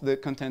half of the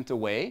content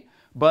away,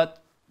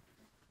 but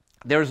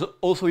there's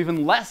also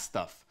even less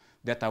stuff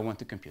that I want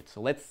to compute.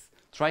 So let's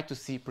try to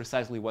see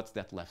precisely what's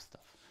that left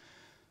stuff.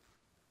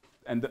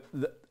 And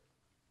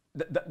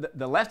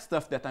the left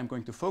stuff that I'm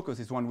going to focus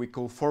is one we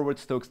call forward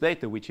Stokes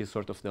data, which is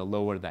sort of the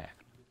lower diagonal.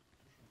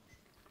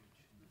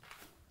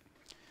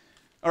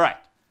 All right.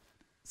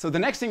 So the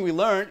next thing we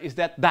learn is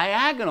that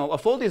diagonal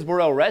of all these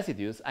Borel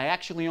residues, I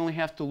actually only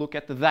have to look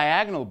at the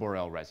diagonal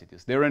Borel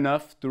residues. They're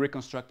enough to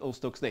reconstruct all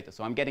Stokes data.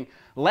 So I'm getting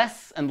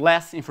less and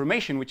less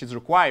information, which is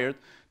required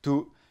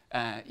to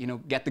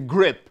get the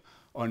grip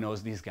on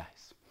these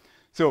guys.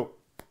 So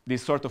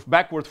this sort of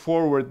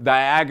backward-forward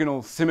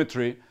diagonal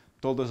symmetry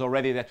told us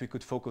already that we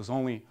could focus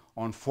only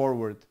on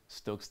forward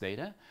Stokes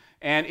data.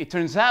 And it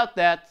turns out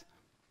that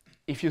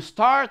if you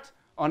start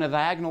on a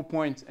diagonal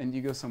point and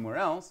you go somewhere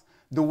else,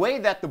 the way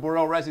that the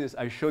Borel residues,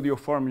 I showed you a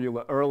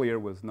formula earlier,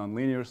 was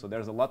nonlinear, so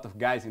there's a lot of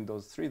guys in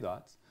those 3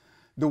 dots.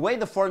 The way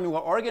the formula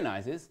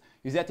organizes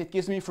is that it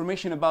gives me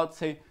information about,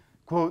 say,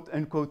 quote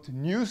unquote,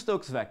 new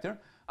Stokes vector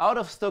out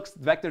of Stokes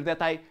vector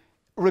that I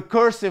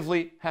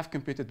recursively have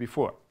computed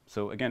before.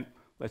 So again,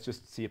 let's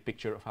just see a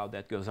picture of how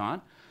that goes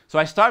on. So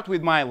I start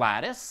with my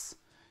lattice,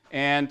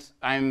 and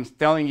I'm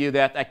telling you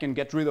that I can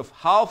get rid of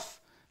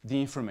half the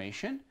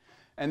information.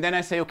 And then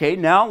I say, OK,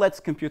 now let's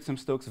compute some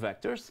Stokes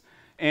vectors.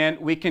 And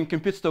we can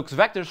compute Stokes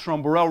vectors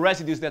from Borel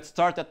residues that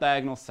start at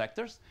diagonal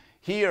sectors.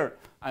 Here,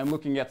 I'm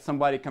looking at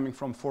somebody coming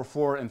from 4,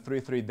 4 and 3,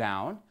 3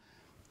 down.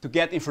 To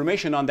get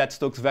information on that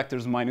Stokes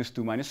vectors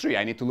 -2, -3,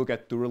 I need to look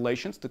at 2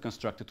 relations to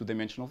construct a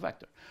 2-dimensional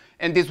vector.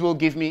 And this will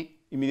give me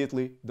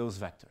immediately those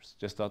vectors,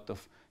 just out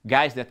of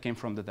guys that came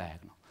from the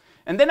diagonal.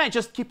 And then I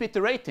just keep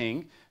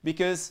iterating,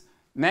 because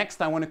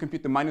next I want to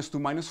compute the -2,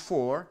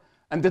 -4.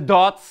 And the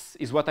dots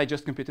is what I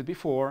just computed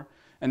before.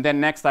 And then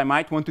next I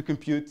might want to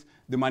compute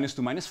the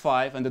 -2,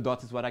 -5. And the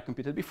dots is what I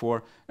computed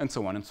before, and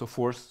so on and so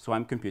forth. So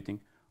I'm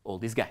computing all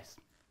these guys.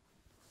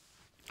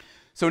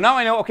 So now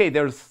I know, OK,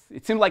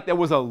 it seemed like there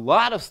was a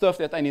lot of stuff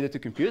that I needed to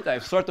compute.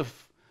 I've sort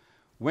of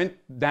went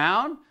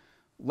down.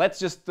 Let's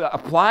just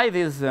apply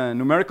this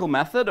numerical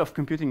method of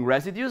computing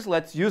residues.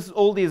 Let's use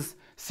all these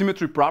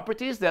symmetry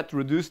properties that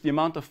reduce the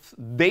amount of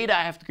data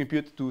I have to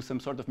compute to some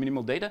sort of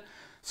minimal data.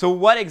 So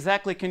what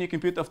exactly can you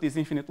compute of this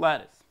infinite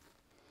lattice?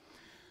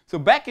 So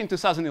back in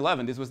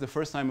 2011, this was the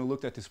first time we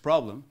looked at this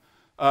problem,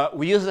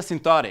 we used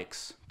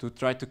asymptotics to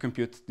try to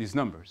compute these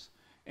numbers.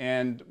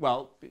 And,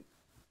 well, it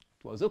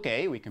was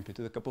OK. We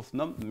computed a couple of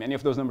many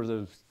of those numbers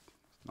are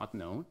not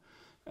known.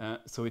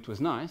 So it was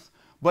nice.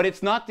 But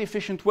it's not the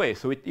efficient way.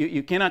 So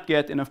you cannot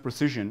get enough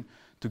precision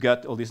to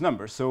get all these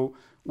numbers. So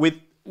with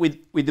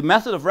the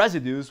method of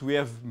residues, we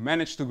have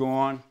managed to go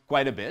on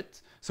quite a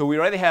bit. So we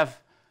already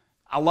have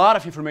a lot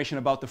of information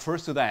about the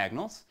first 2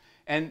 diagonals,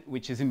 and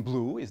which is in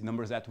blue, is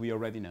numbers that we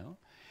already know.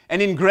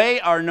 And in gray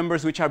are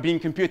numbers which are being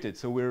computed.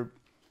 So we're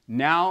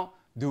now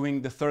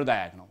doing the 3rd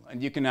diagonal.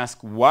 And you can ask,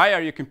 why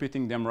are you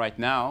computing them right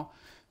now?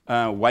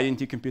 Why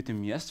didn't you compute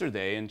them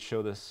yesterday and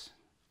showed us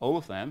all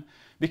of them?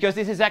 Because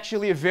this is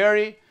actually a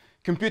very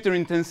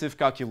computer-intensive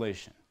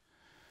calculation.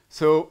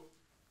 So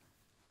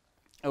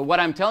what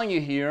I'm telling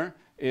you here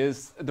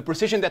is the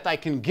precision that I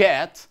can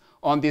get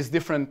on these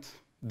different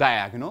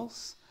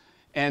diagonals.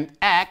 And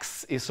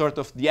x is sort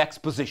of the x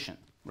position,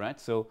 right?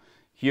 So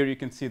here you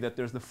can see that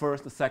there's the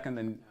first, the second,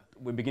 and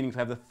we're beginning to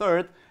have the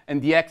third.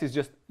 And the x is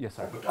just, yes,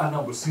 sir? But are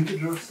numbers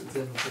integers?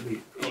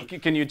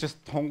 Can you just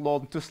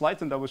load 2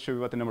 slides, and I will show you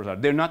what the numbers are.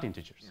 They're not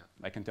integers. Yeah.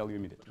 I can tell you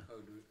immediately.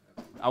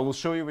 I will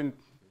show you in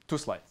 2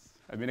 slides.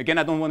 I mean, again,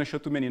 I don't want to show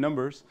too many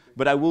numbers,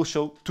 but I will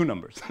show 2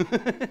 numbers.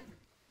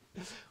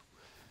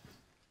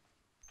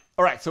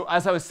 All right, so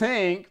as I was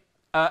saying,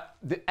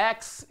 the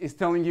x is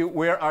telling you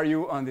where are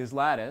you on this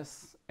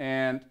lattice,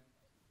 and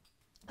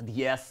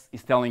the s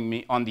is telling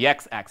me on the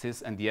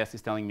x-axis, and the s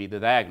is telling me the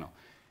diagonal.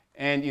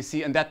 And you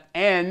see, and that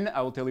n,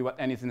 I will tell you what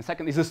n is in a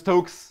second, is the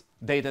Stokes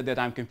data that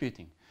I'm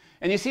computing.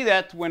 And you see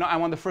that when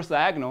I'm on the first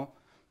diagonal,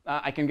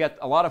 I can get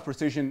a lot of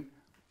precision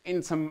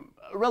in some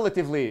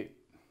relatively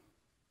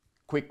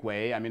quick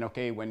way. I mean,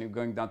 OK, when you're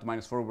going down to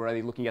 -4, we're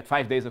already looking at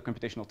 5 days of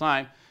computational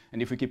time.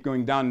 And if we keep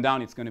going down and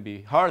down, it's going to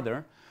be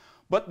harder.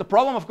 But the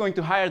problem of going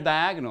to higher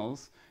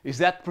diagonals is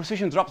that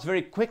precision drops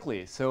very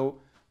quickly. So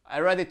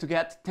I'm ready to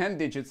get 10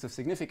 digits of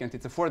significance.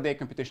 It's a 4-day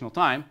computational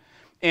time.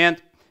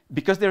 And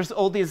because there's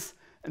all these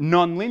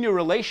nonlinear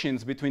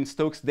relations between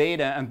Stokes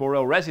data and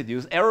Borel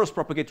residues, errors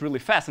propagate really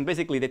fast. And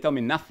basically, they tell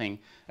me nothing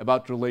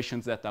about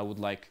relations that I would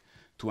like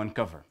to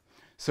uncover.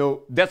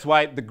 So that's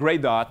why the gray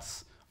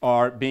dots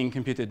are being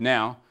computed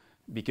now,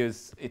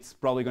 because it's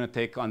probably going to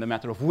take on the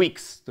matter of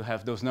weeks to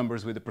have those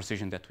numbers with the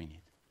precision that we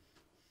need.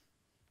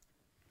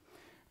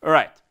 All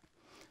right.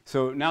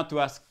 So now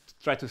to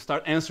try to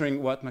start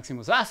answering what Maxime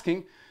was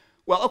asking.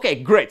 Well,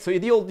 OK, great. So you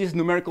did all this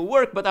numerical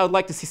work, but I would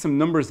like to see some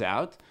numbers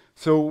out.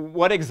 So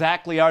what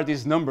exactly are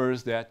these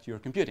numbers that you're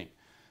computing?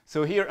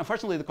 So here,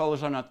 unfortunately, the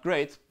colors are not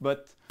great.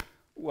 But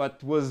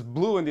what was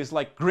blue and this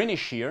like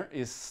greenish here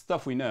is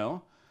stuff we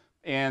know.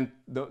 And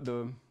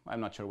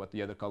I'm not sure what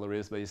the other color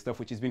is, but it's stuff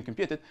which is being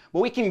computed. But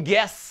we can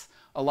guess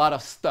a lot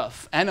of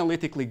stuff,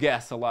 analytically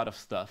guess a lot of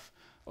stuff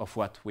of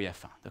what we have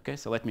found. Okay,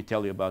 so let me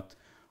tell you about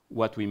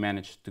what we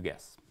managed to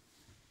guess.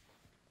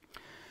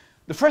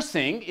 The first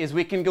thing is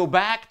we can go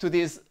back to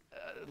this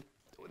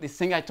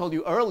thing I told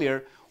you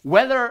earlier,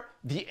 whether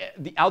the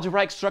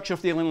algebraic structure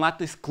of the alien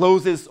lattice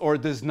closes or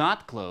does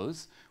not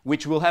close,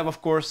 which will have,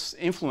 of course,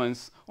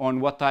 influence on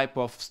what type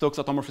of Stokes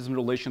automorphism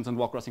relations and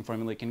wall-crossing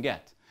formula you can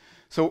get.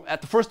 So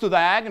at the first two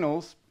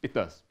diagonals, it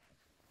does.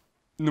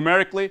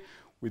 Numerically,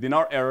 within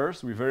our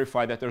errors, we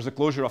verify that there's a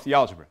closure of the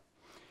algebra.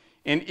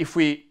 And if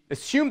we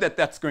assume that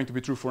that's going to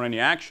be true for any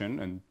action,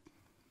 and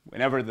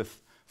whenever the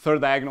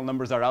third diagonal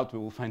numbers are out, we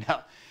will find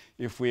out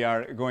if we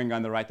are going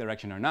on the right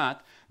direction or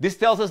not. This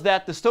tells us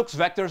that the Stokes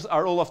vectors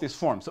are all of this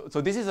form.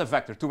 So this is a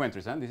vector, 2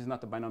 entries. This is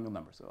not a binomial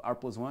number. So r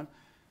plus 1,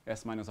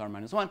 s minus r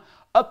minus 1,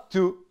 up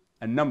to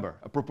a number,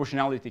 a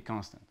proportionality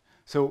constant.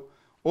 So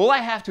all I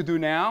have to do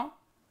now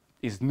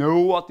is know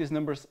what these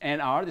numbers n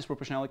are, these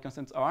proportionality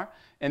constants are,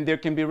 and they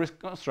can be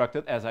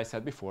reconstructed, as I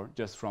said before,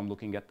 just from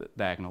looking at the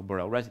diagonal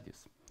Borel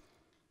residues.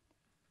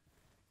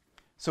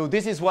 So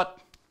this is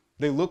what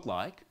they look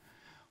like.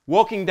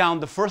 Walking down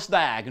the first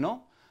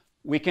diagonal,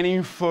 we can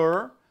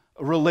infer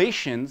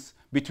relations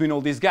between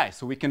all these guys.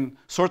 So we can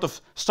sort of,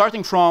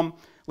 starting from,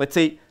 let's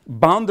say,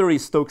 boundary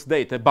Stokes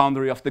data,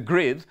 boundary of the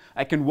grid,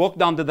 I can walk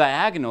down the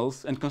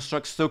diagonals and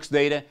construct Stokes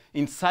data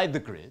inside the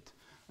grid.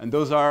 And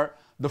those are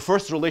the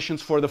first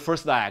relations for the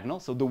first diagonal.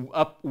 So the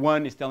up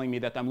one is telling me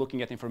that I'm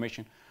looking at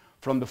information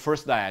from the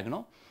first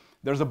diagonal.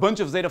 There's a bunch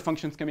of zeta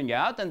functions coming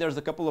out, and there's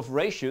a couple of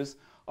ratios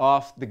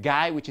of the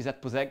guy which is at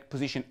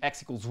position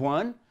x equals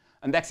 1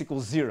 and x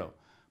equals 0.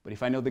 But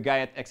if I know the guy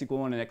at x equals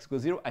 1 and x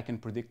equals 0, I can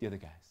predict the other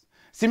guys.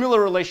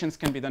 Similar relations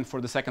can be done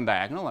for the second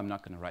diagonal. I'm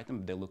not going to write them,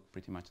 but they look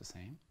pretty much the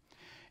same.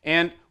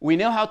 And we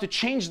know how to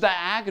change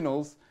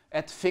diagonals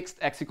at fixed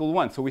x equals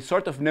 1. So we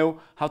sort of know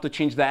how to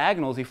change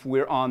diagonals if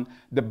we're on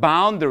the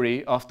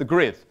boundary of the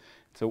grid.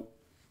 So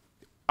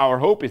our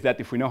hope is that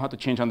if we know how to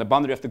change on the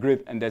boundary of the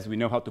grid, and as we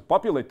know how to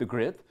populate the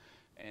grid,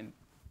 and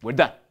we're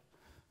done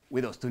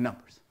with those two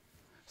numbers.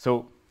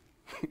 So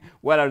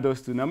what are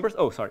those two numbers?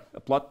 Oh, sorry, a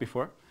plot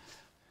before.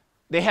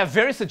 They have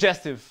very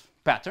suggestive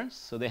patterns.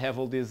 So they have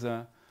all these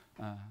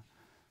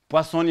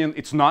Poissonian,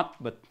 it's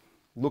not, but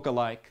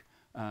look-alike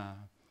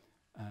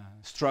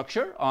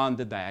structure on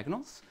the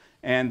diagonals.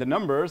 And the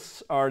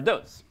numbers are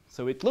those.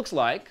 So it looks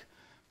like,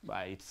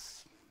 but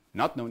it's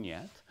not known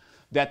yet,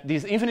 that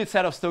this infinite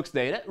set of Stokes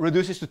data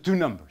reduces to two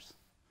numbers.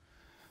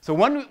 So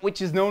one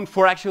which is known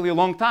for actually a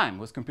long time,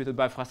 was computed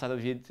by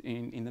Frassa-David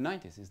in the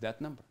 90s, is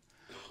that number.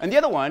 And the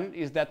other one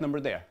is that number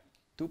there,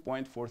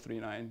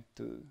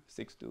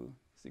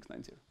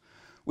 2.439262690,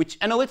 which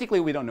analytically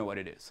we don't know what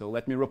it is. So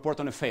let me report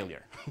on a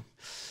failure.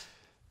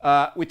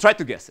 We tried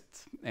to guess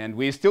it, and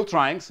we're still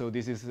trying. So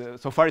this is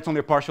so far it's only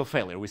a partial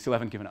failure. We still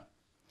haven't given up.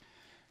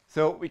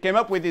 So we came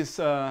up with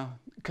this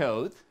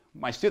code.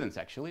 My students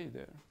actually,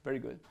 they're very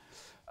good,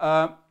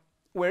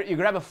 where you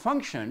grab a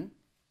function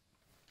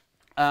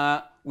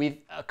with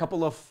a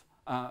couple of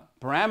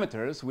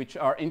parameters which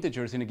are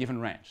integers in a given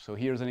range. So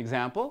here's an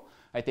example.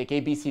 I take A,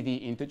 B, C, D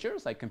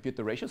integers. I compute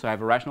the ratio. So I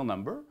have a rational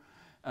number.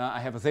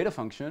 I have a zeta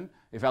function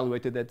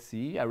evaluated at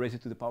C. I raise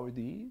it to the power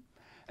D.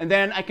 And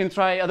then I can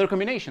try other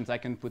combinations. I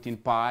can put in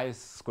pi's,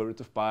 square root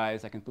of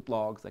pi's. I can put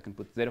logs. I can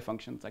put zeta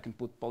functions. I can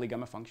put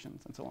polygamma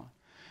functions, and so on.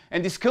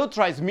 And this code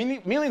tries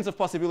millions of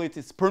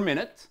possibilities per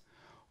minute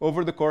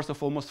over the course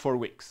of almost 4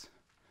 weeks.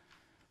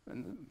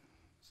 And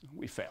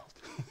we failed.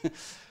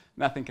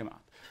 Nothing came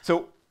out.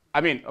 So, I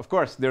mean, of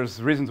course,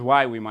 there's reasons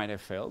why we might have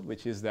failed,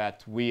 which is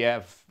that we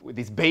have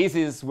this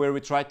basis where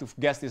we try to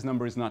guess this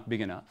number is not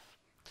big enough.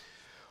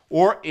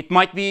 Or it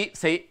might be,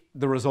 say,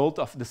 the result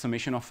of the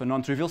summation of a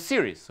non-trivial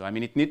series. So, I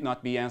mean, it need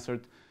not be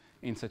answered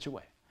in such a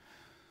way.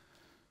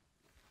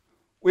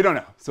 We don't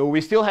know. So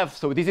we still have,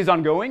 so this is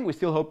ongoing. We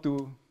still hope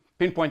to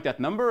pinpoint that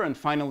number and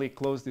finally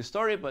close this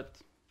story, but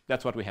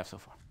that's what we have so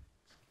far.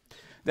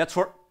 That's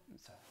for...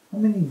 How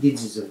many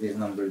digits of this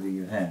number do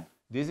you have?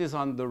 This is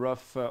on the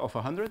rough of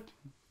 100.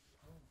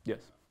 Yes.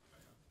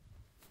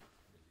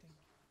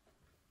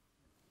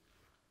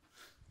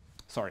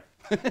 Sorry.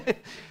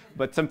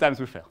 But sometimes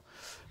we fail.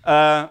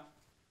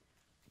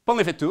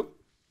 Painlevé 2,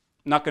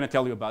 not going to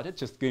tell you about it,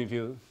 just give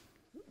you...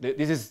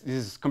 This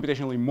is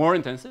computationally more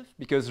intensive,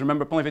 because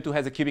remember, Painlevé 2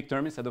 has a cubic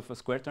term instead of a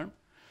square term.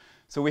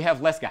 So we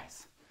have less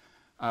guys.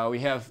 We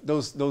have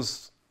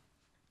those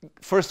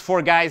first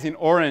 4 guys in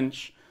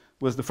orange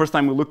was the first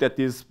time we looked at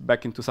this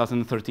back in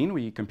 2013.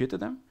 We computed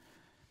them.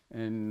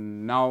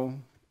 And now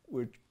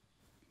we're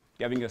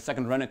having a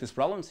second run at this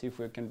problem, see if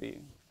we can be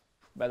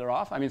better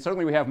off. I mean,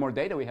 certainly we have more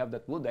data. We have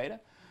that blue data.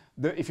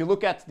 If you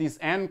look at these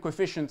n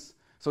coefficients,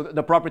 so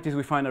the properties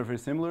we find are very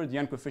similar. The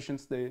n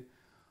coefficients, they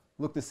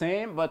look the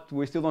same, but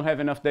we still don't have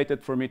enough data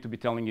for me to be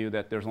telling you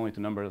that there's only 2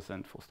 numbers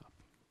and full stop.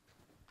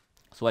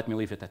 So let me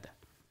leave it at that.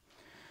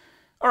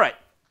 All right.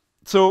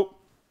 So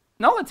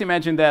now let's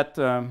imagine that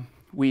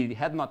we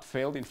had not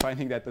failed in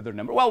finding that other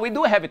number. Well, we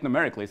do have it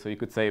numerically, so you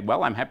could say,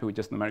 well, I'm happy with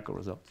just numerical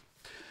results.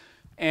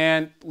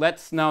 And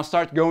let's now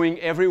start going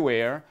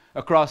everywhere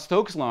across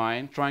Stokes'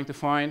 line, trying to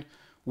find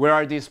where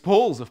are these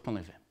poles of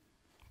Painlevé.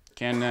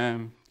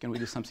 Can we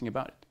do something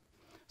about it?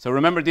 So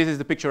remember, this is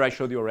the picture I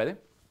showed you already.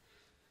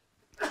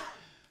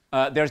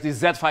 There's this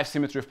Z5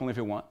 symmetry of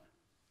Painlevé 1.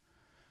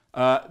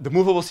 The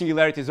movable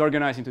singularity is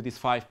organized into these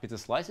 5 pizza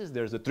slices.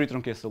 There's the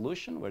 3-truncated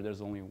solution, where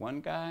there's only one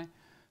guy,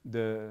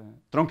 the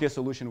truncated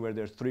solution, where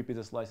there's 3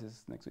 pizza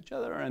slices next to each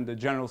other, and the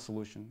general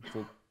solution,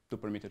 full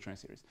 2-parameter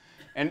Transseries.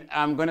 And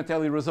I'm going to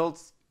tell you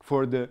results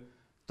for the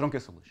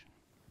truncated solution.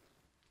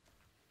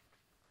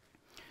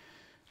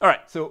 All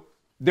right, so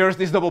there's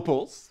these double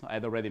poles I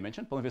had already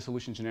mentioned. Painlevé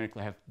solutions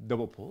generically have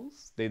double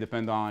poles. They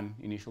depend on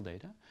initial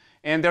data.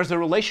 And there's a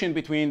relation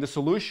between the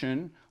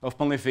solution of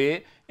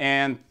Painlevé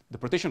and the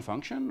partition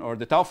function, or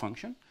the tau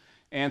function.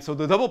 And so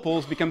the double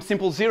poles become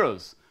simple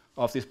zeros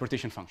of this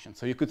partition function.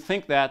 So you could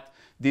think that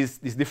these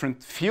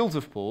different fields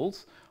of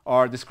poles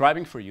are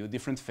describing for you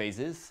different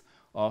phases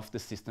of the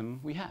system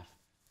we have.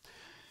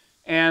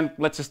 And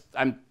let's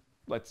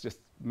just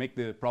make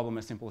the problem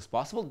as simple as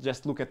possible.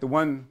 Just look at the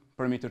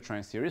 1-parameter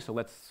Transseries. So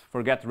let's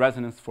forget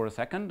resonance for a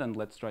second, and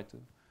let's try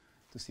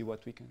to see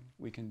what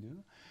we can do.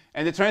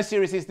 And the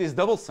Transseries is this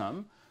double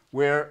sum,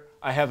 where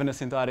I have an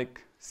asymptotic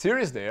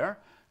series there,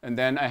 and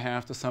then I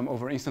have to sum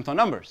over instanton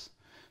numbers.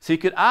 So you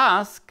could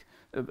ask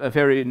a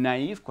very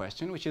naive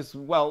question, which is,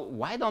 well,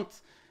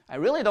 I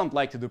really don't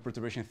like to do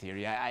perturbation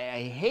theory.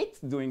 I hate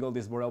doing all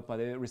this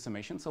Borel-Padé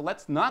resummation, so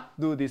let's not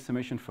do this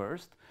summation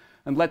first,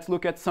 and let's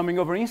look at summing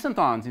over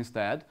instantons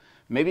instead,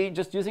 maybe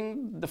just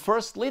using the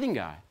first leading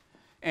guy.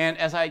 And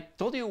as I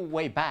told you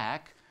way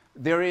back,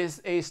 there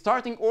is a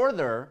starting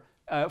order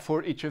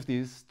for each of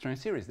these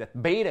Transseries,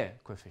 that beta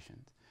coefficient.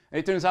 And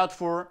it turns out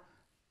for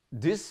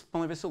these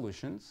Painlevé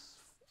solutions,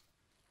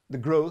 the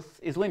growth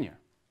is linear.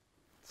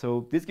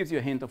 So this gives you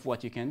a hint of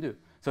what you can do.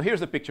 So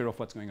here's a picture of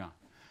what's going on.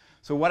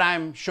 So what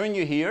I'm showing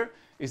you here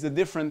is the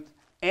different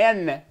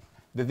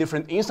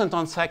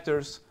instanton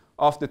sectors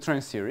of the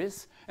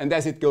Transseries. And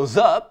as it goes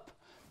up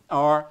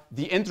are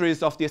the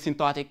entries of the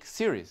asymptotic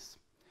series.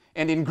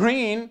 And in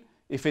green,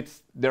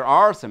 there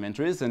are some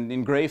entries, and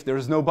in gray, if there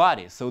is no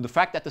body. So the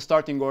fact that the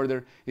starting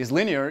order is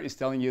linear is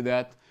telling you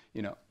that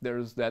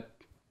there's that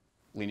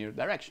linear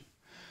direction.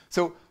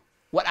 So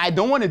what I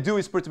don't want to do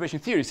is perturbation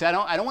theory. So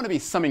I don't want to be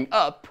summing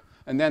up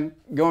and then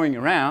going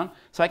around.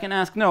 So I can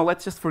ask, no,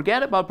 let's just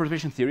forget about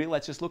perturbation theory.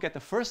 Let's just look at the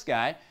first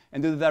guy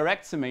and do the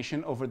direct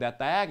summation over that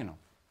diagonal.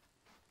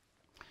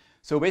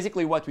 So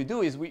basically what we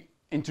do is we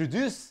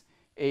introduce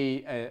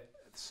a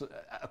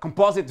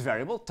composite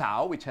variable,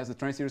 tau, which has the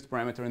Transseries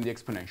parameter and the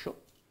exponential.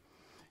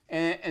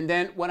 And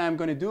then what I'm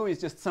going to do is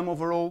just sum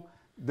over all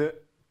the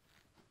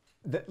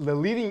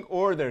leading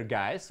order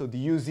guys. So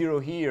the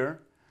U0 here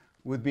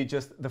would be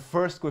just the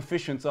first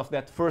coefficients of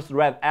that first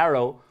red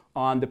arrow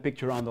on the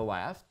picture on the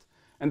left.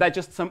 And I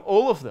just sum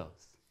all of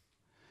those.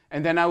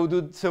 And then I will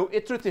do so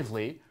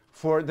iteratively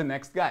for the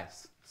next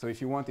guys. So if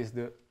you want is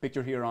the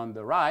picture here on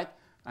the right,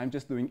 I'm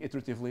just doing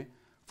iteratively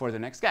for the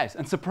next guys.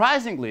 And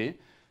surprisingly,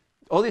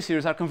 all these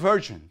series are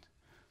convergent.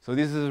 So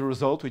this is a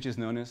result which is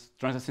known as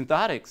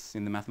transasymptotics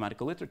in the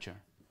mathematical literature.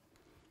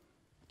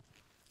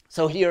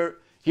 So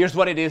here's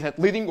what it is at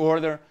leading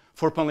order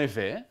for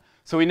Painlevé.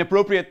 So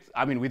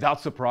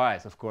without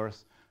surprise, of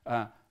course,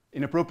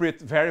 in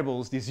appropriate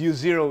variables, this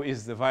U0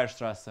 is the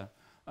Weierstrass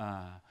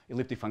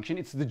elliptic function.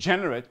 It's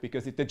degenerate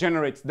because it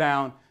degenerates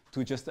down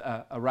to just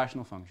a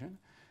rational function.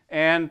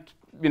 And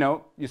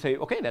you say,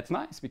 OK, that's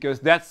nice, because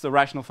that's a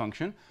rational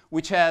function,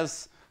 which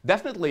has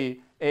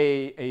definitely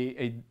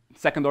a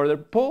second-order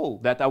pole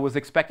that I was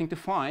expecting to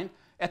find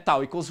at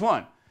tau equals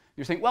 1.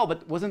 You're saying, well,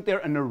 but wasn't there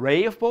an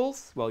array of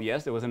poles? Well,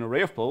 yes, there was an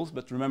array of poles,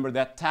 but remember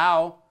that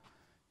tau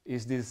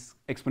is this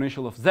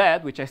exponential of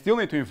z, which I still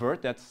need to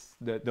invert. That's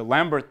the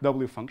Lambert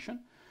W function.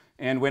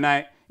 And when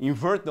I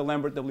invert the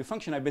Lambert W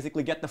function, I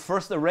basically get the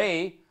first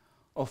array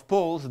of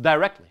poles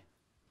directly.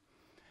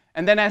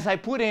 And then as I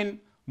put in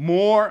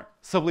more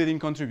subleading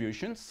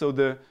contributions,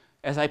 so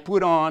as I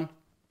put on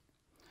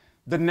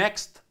the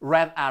next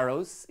red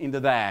arrows in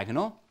the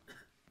diagonal,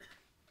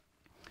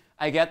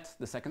 I get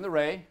the second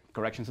array,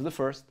 correction to the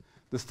first,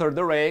 the third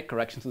array,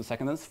 correction to the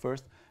second and the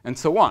first, and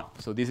so on.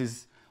 So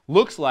this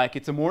looks like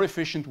it's a more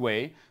efficient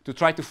way to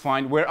try to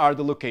find where are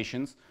the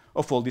locations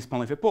of all these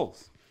Painlevé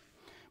poles.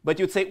 But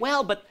you'd say,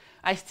 well, but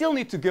I still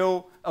need to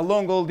go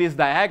along all these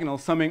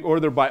diagonals, summing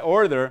order by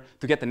order,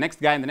 to get the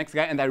next guy and the next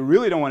guy, and I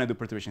really don't want to do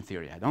perturbation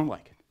theory. I don't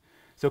like it.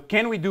 So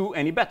can we do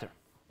any better?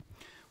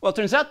 Well, it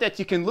turns out that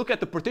you can look at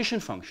the partition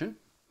function,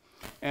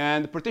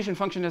 and the partition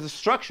function has a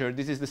structure.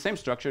 This is the same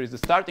structure. It's the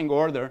starting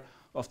order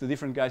of the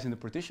different guys in the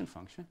partition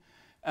function.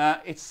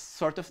 It's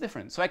sort of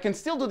different. So I can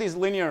still do this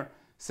linear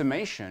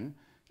summation,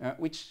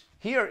 which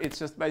here it's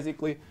just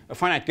basically a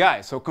finite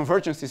guy. So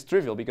convergence is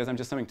trivial because I'm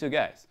just summing two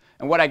guys.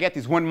 And what I get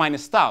is 1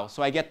 minus tau.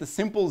 So I get the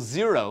simple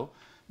 0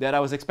 that I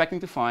was expecting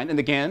to find. And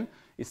again,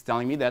 it's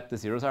telling me that the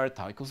zeros are at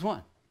tau equals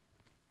 1.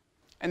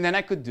 And then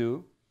I could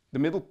do the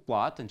middle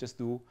plot and just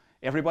do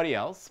everybody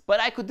else. But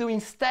I could do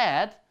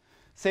instead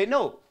say,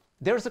 no,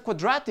 there's a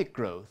quadratic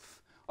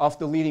growth of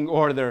the leading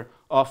order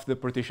of the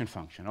partition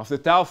function, of the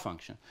tau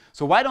function.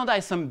 So why don't I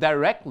sum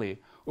directly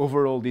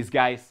over all these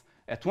guys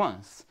at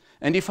once?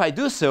 And if I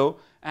do so,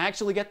 I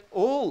actually get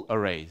all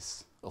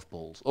arrays of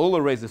poles, all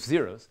arrays of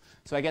zeros.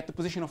 So I get the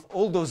position of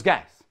all those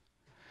guys.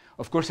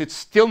 Of course, it's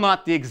still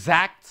not the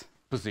exact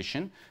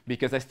position,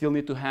 because I still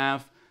need to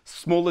have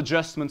small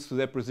adjustments to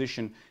their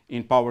position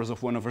in powers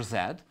of 1 over z.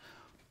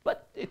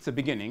 But it's a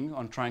beginning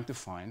on trying to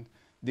find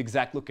the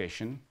exact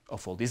location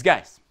of all these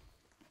guys.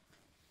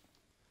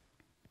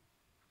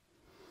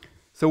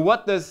 So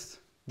what does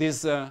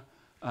these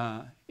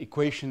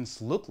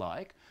equations look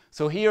like?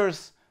 So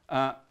here's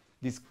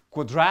this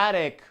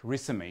quadratic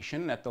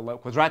resummation at the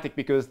quadratic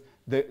because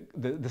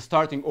the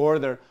starting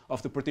order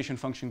of the partition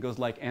function goes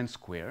like n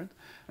squared.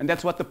 And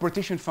that's what the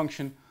partition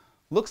function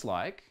looks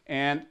like.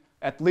 And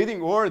at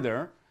leading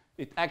order,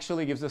 it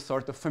actually gives a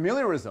sort of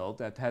familiar result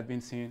that had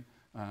been seen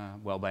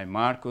well by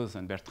Marcos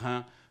and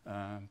Bertrand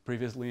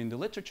previously in the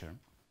literature,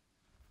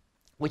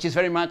 which is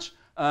very much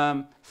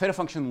theta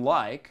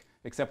function-like,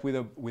 except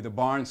with a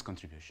Barnes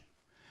contribution.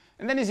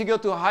 And then as you go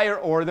to a higher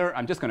order,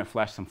 I'm just going to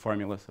flash some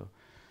formula. So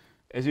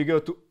as you go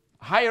to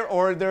higher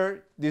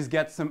order, this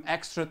gets some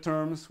extra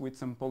terms with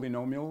some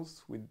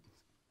polynomials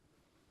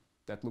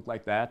that look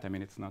like that. I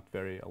mean, it's not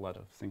a lot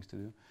of things to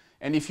do.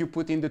 And if you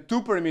put in the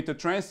 2-parameter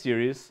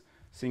Transseries,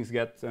 things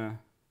get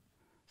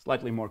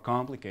slightly more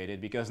complicated,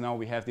 because now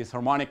we have these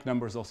harmonic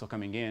numbers also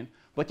coming in.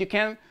 But you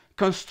can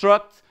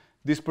construct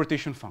these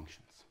partition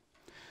functions.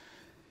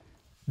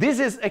 This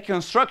is a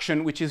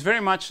construction which is very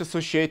much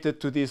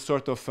associated to this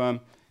sort of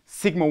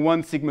sigma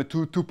 1, sigma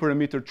 2,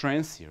 2-parameter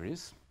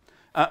Transseries.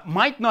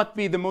 Might not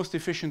be the most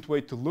efficient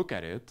way to look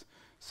at it.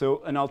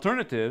 So an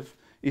alternative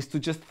is to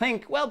just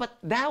think, well, but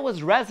that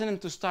was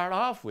resonant to start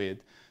off with.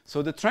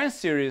 So the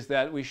Transseries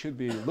that we should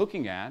be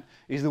looking at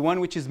is the one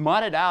which is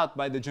modded out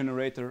by the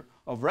generator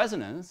of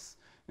resonance.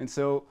 And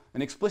so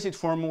an explicit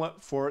formula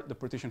for the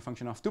partition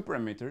function of 2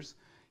 parameters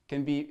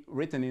can be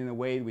written in a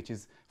way which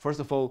is, first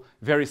of all,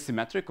 very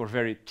symmetric or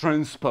very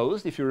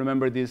transposed, if you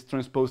remember this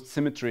transposed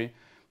symmetry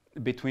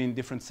between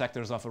different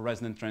sectors of a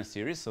resonant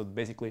Transseries. So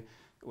basically,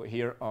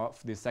 here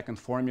of the second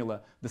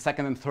formula, the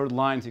second and third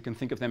lines, you can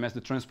think of them as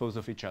the transpose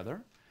of each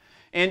other.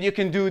 And you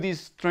can do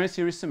this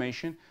Transseries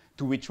summation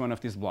to each one of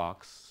these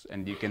blocks,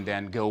 and you can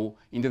then go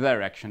in the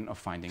direction of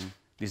finding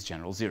these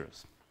general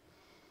zeros.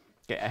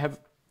 Okay, I have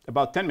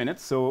about 10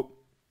 minutes, so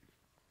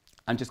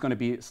I'm just going to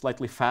be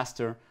slightly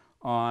faster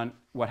on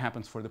what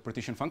happens for the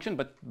partition function,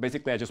 but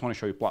basically I just want to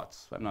show you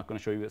plots. I'm not going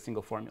to show you a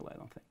single formula, I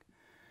don't think.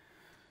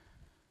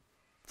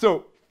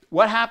 So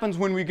what happens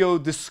when we go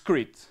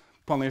discrete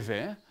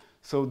Painlevé?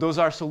 So those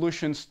are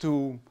solutions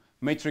to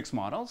matrix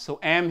models. So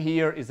M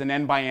here is an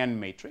n by n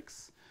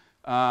matrix,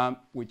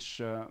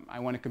 which I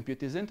want to compute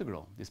this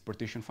integral, this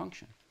partition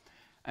function.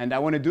 And I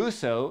want to do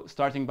so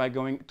starting by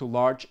going to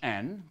large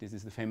n. This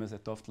is the famous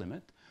 't Hooft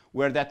limit,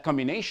 where that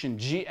combination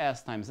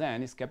gs times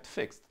n is kept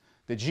fixed.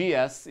 The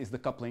gs is the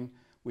coupling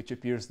which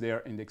appears there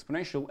in the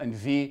exponential, and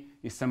v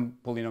is some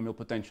polynomial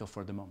potential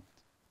for the moment.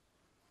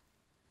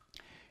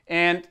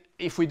 And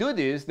if we do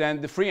this,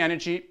 then the free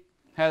energy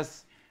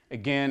has,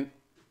 again,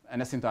 an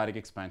asymptotic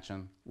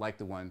expansion like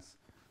the ones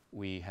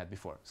we had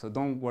before. So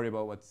don't worry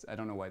about what's, I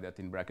don't know why that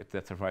in brackets,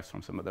 that survives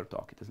from some other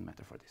talk. It doesn't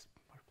matter for this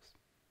purpose.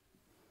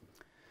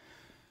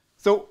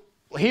 So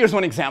here's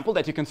one example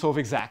that you can solve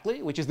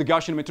exactly, which is the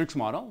Gaussian matrix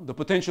model. The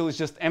potential is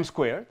just m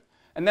squared.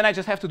 And then I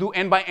just have to do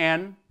n by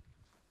n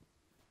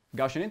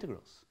Gaussian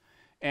integrals.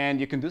 And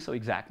you can do so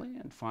exactly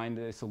and find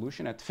a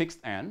solution at fixed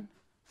n,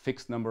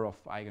 fixed number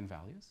of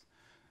eigenvalues,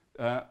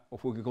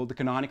 of what we call the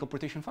canonical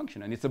partition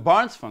function. And it's a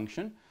Barnes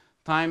function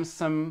times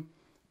some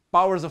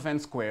powers of n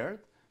squared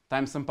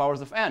times some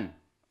powers of n.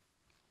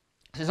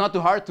 So it's not too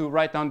hard to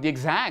write down the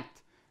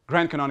exact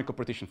grand canonical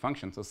partition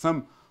function. So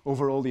sum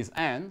over all these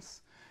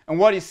n's. And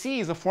what you see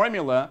is a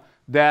formula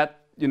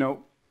that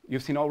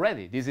you've seen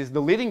already. This is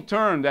the leading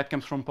term that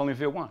comes from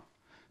Painlevé 1.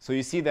 So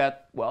you see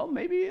that, well,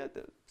 maybe a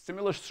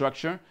similar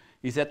structure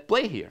is at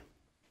play here.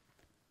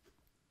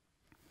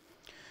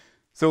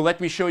 So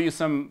let me show you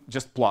some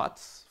just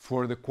plots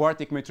for the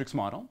quartic matrix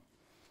model.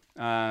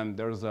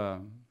 There's the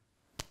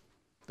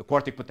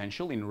quartic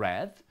potential in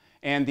red.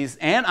 And these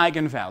n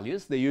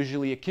eigenvalues, they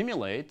usually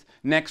accumulate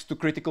next to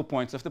critical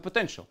points of the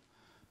potential.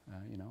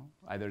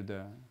 Either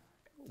the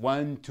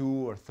 1, 2,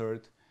 or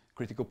third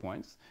critical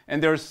points.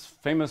 And there's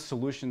famous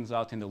solutions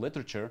out in the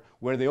literature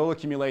where they all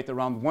accumulate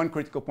around one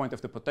critical point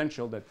of the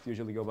potential that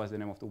usually go by the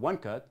name of the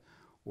one-cut,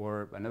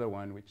 or another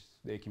one which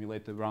they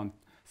accumulate around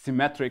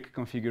symmetric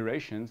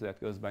configurations that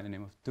goes by the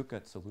name of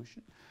two-cut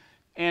solution.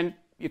 And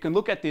you can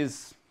look at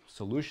these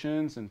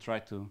solutions and try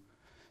to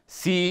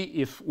see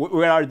if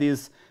where are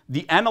these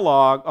the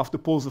analog of the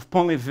poles of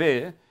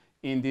Painlevé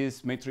in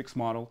this matrix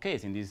model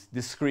case, in this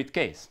discrete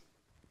case.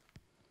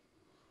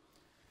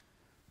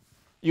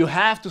 You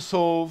have to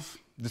solve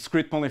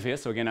discrete Painlevé.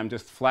 So again, I'm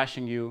just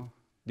flashing you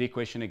the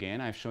equation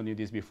again. I've shown you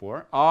this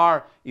before.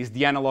 R is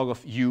the analog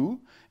of U,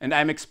 and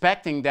I'm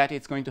expecting that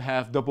it's going to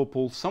have double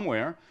poles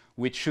somewhere,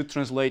 which should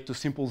translate to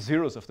simple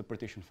zeros of the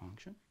partition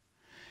function.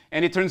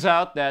 And it turns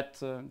out that,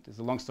 there's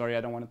a long story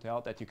I don't want to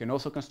tell, that you can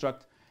also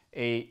construct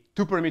a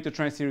 2-parameter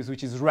Transseries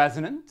which is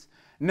resonant.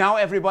 Now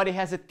everybody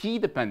has a t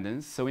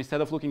dependence, so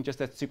instead of looking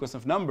just at sequence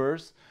of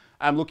numbers,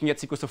 I'm looking at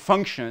sequence of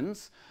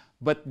functions,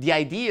 but the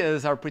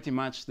ideas are pretty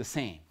much the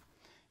same.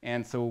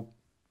 And so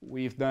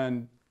we've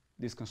done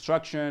this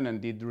construction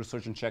and did the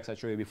resurgent checks I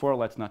showed you before.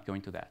 Let's not go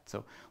into that.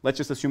 So let's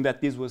just assume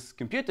that this was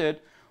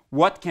computed.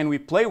 What can we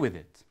play with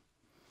it?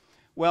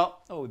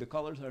 Well, the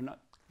colors are not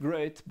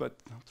great, but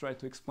I'll try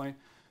to explain.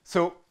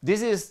 So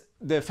this is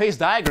the phase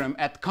diagram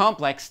at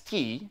complex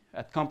T,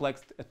 at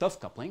complex tuff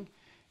coupling,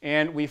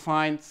 and we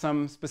find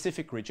some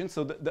specific regions.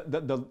 So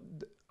the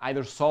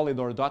either solid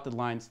or dotted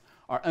lines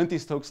are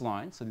anti-Stokes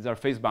lines. So these are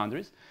phase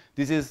boundaries.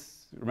 This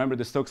is, remember,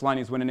 the Stokes line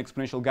is when an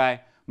exponential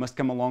guy must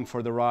come along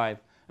for the ride.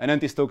 An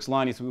anti-Stokes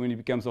line is when it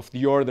becomes of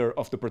the order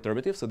of the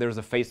perturbative. So there's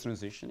a phase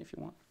transition, if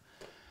you want.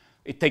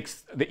 It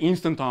takes, the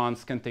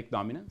instantons can take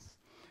dominance.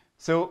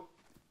 So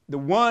the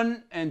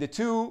 1 and the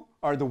 2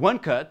 are the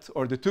 1-cut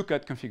or the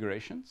 2-cut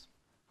configurations.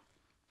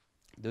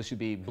 Those should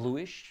be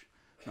bluish.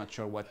 Not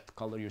sure what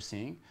color you're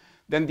seeing.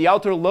 Then the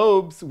outer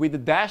lobes with the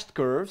dashed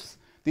curves.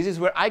 This is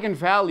where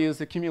eigenvalues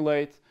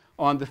accumulate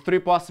on the 3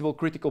 possible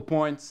critical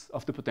points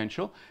of the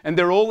potential. And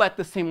they're all at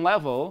the same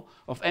level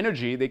of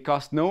energy. They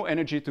cost no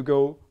energy to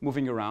go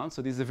moving around.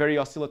 So this is a very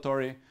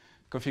oscillatory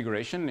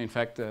configuration. In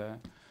fact,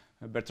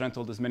 Bertrand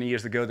told us many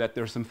years ago that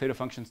there are some theta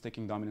functions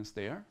taking dominance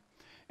there.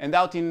 And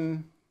out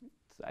in,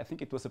 I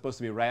think it was supposed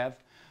to be Rev,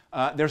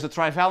 there's a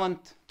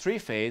trivalent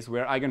 3-phase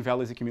where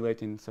eigenvalues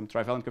accumulate in some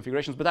trivalent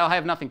configurations. But I'll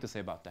have nothing to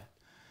say about that.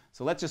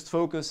 So let's just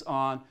focus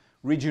on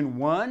region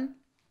 1,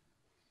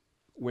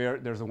 where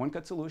there's a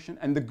 1-cut solution,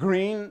 and the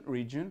green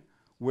region,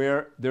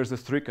 where there's a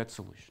 3-cut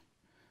solution.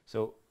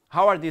 So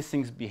how are these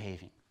things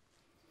behaving?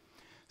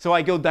 So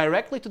I go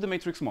directly to the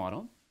matrix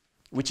model,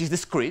 which is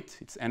discrete.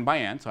 It's n by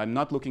n, so I'm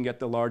not looking at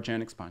the large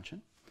n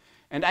expansion.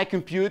 And I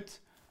compute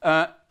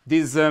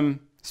this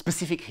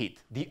specific heat,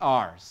 the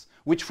R's,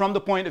 which from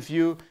the point of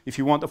view, if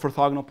you want, of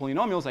orthogonal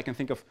polynomials, I can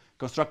think of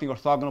constructing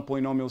orthogonal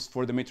polynomials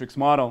for the matrix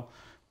model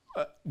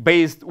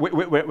based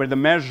where the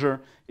measure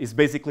is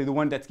basically the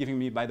one that's giving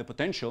me by the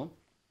potential.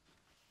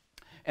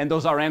 And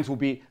those Rn's will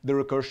be the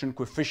recursion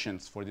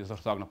coefficients for these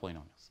orthogonal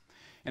polynomials.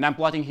 And I'm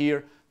plotting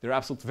here their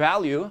absolute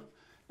value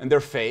and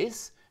their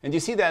phase. And you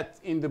see that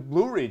in the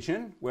blue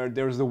region, where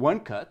there's the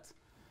 1-cut,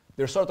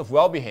 they're sort of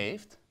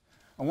well-behaved.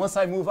 And once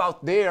I move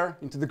out there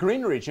into the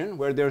green region,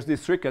 where there's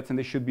these 3-cuts and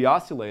they should be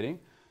oscillating,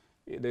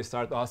 they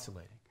start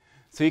oscillating.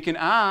 So you can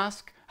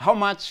ask, how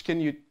much can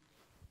you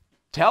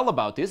tell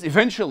about this?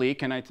 Eventually,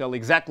 can I tell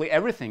exactly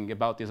everything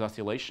about these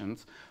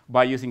oscillations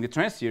by using the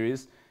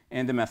Transseries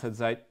and the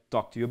methods I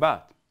talked to you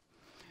about?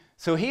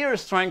 So here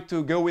is trying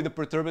to go with the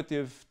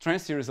perturbative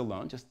Transseries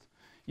alone. Just,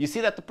 you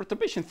see that the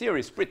perturbation theory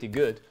is pretty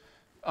good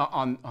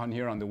on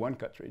here on the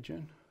 1-cut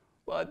region.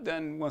 But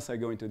then once I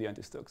go into the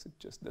anti-Stokes, it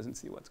just doesn't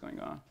see what's going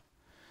on.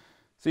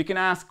 So you can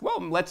ask,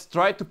 well, let's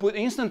try to put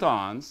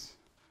instantons.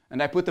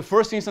 And I put the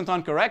first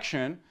instanton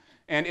correction,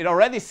 and it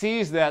already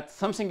sees that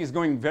something is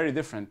going very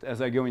different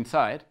as I go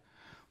inside.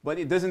 But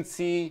it doesn't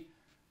see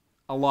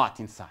a lot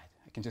inside.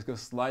 I can just go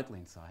slightly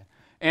inside.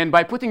 And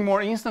by putting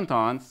more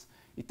instantons,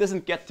 it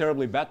doesn't get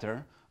terribly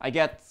better. I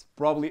get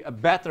probably a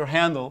better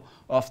handle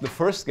of the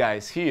first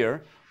guys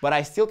here, but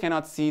I still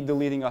cannot see the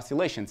leading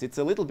oscillations. It's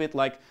a little bit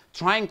like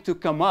trying to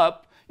come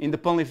up in the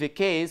Painlevé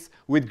case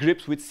with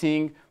grips with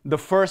seeing the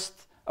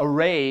first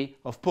array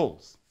of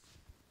poles.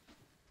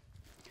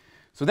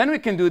 So then we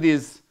can do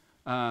this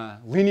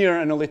linear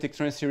analytic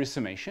Transseries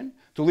summation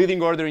to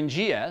leading order in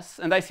GS,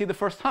 and I see the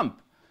first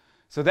hump.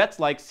 So that's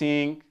like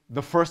seeing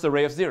the first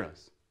array of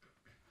zeros.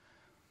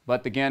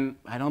 But again,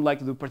 I don't like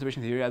to do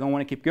perturbation theory. I don't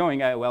want to keep going.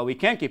 Well, we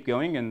can keep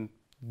going and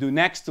do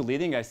next to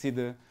leading. I see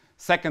the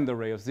second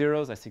array of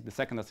zeros. I see the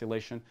second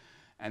oscillation,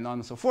 and on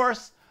and so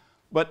forth.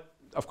 But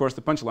of course,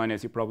 the punchline,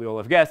 as you probably all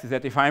have guessed, is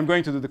that if I'm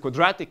going to do the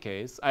quadratic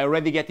case, I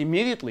already get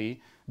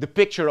immediately the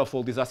picture of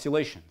all these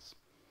oscillations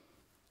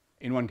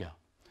in one go.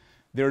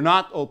 They're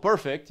not all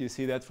perfect. You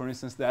see that, for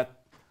instance,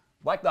 that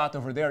black dot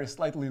over there is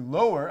slightly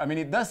lower. I mean,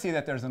 it does see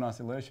that there's an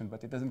oscillation,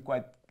 but it doesn't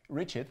quite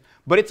reach it.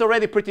 But it's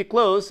already pretty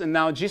close, and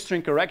now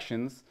G-string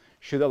corrections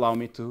should allow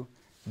me to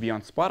be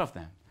on spot of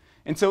them.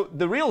 And so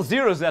the real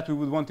zeros that we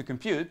would want to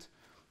compute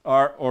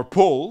are, or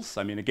poles,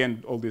 I mean,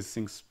 again, all these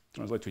things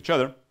translate to each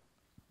other,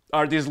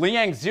 are these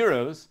Liang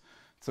zeros.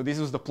 So this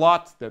is the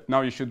plot that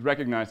now you should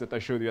recognize that I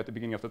showed you at the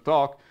beginning of the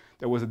talk.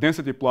 There was a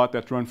density plot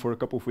that ran for a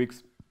couple of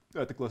weeks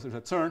at the clusters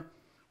at CERN.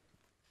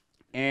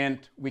 And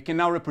we can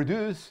now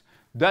reproduce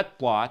that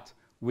plot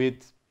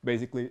with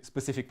basically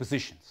specific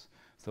positions.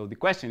 So the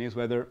question is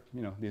whether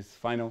this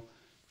final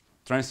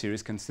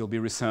Transseries can still be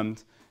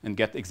resummed and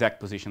get exact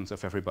positions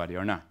of everybody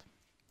or not.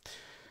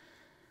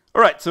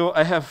 All right, so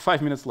I have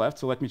 5 minutes left,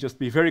 so let me just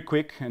be very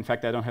quick. In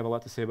fact, I don't have a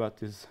lot to say about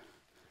these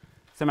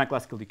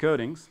semi-classical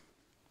decodings.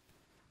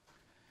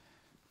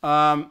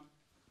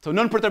 So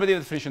non-perturbative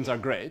definitions are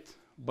great,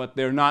 but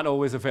they're not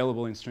always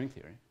available in string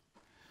theory.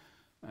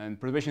 And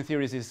perturbation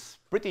theories is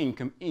pretty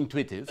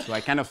intuitive, so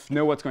I kind of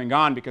know what's going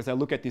on because I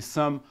look at the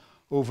sum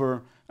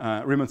over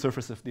Riemann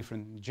surfaces of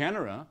different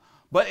genera.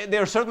 But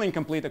they're certainly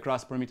incomplete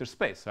across parameter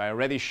space. So I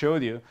already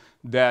showed you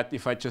that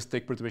if I just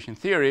take perturbation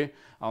theory,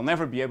 I'll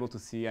never be able to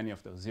see any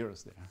of those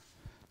zeros there.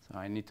 So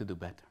I need to do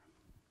better.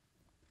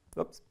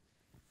 Oops.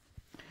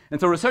 And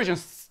so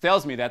resurgence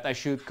tells me that I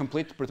should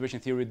complete perturbation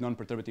theory with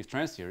non-perturbative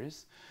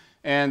transseries.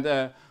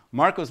 And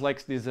Marcos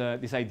likes this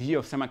idea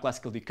of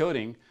semi-classical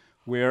decoding,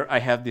 where I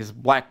have this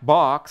black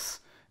box,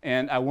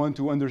 and I want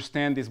to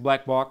understand this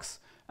black box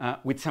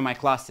with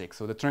semi-classic.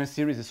 So the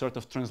transseries is sort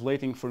of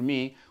translating for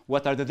me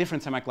what are the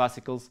different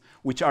semi-classicals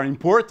which are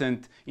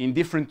important in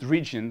different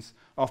regions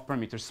of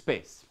parameter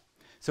space.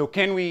 So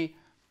can we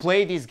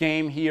play this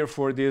game here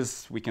for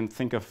this? We can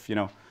think of, you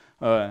know,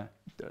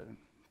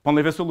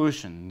 Painlevé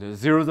solution, the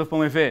zeros of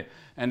Painlevé,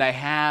 and I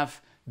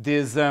have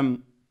this,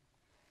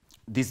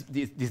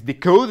 this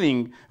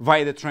decoding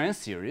via the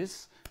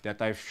transseries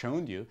that I've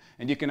shown you,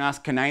 and you can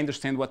ask, can I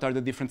understand what are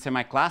the different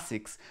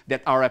semi-classics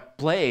that are at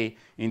play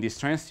in this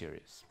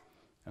transseries?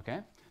 Okay?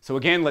 So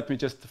again, let me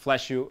just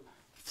flash you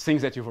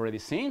things that you've already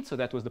seen. So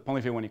that was the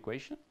Painlevé one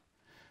equation,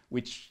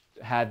 which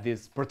had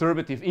this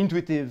perturbative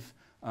intuitive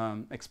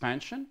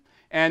expansion,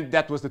 and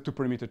that was the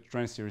two-parameter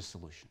transseries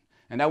solution.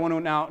 And I want to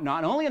now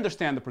not only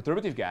understand the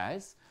perturbative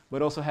guys,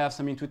 but also have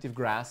some intuitive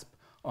grasp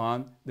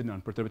on the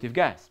non-perturbative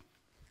guys.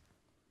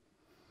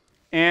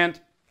 And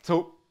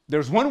so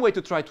there's one way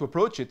to try to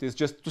approach it is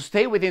just to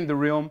stay within the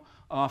realm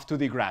of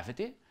 2D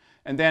gravity.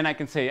 And then I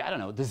can say, I don't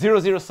know, the 0,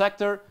 0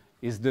 sector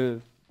is the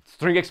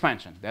string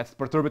expansion. That's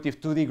perturbative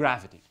 2D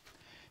gravity.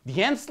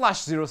 The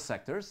n/0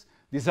 sectors,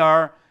 these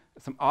are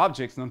some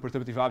objects,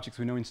 non-perturbative objects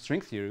we know in string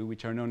theory,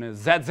 which are known as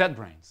ZZ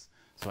branes.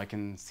 So I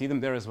can see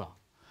them there as well.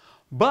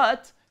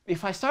 But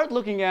if I start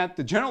looking at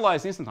the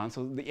generalized instantons,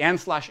 so the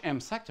n/m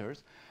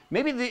sectors,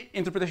 maybe the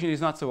interpretation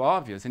is not so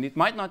obvious, and it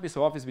might not be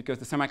so obvious because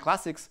the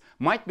semi-classics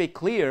might be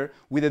clear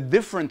with a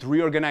different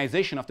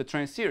reorganization of the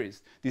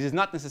transseries. This is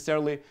not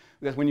necessarily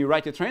that when you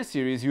write a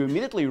transseries, you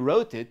immediately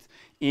wrote it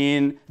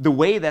in the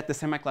way that the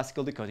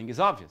semi-classical decoding is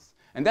obvious.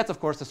 And that's, of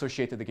course,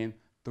 associated again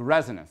to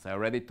resonance. I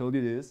already told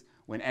you this.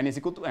 When n is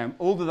equal to m,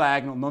 all the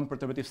diagonal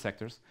non-perturbative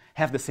sectors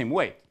have the same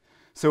weight.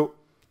 So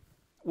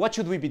what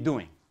should we be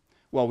doing?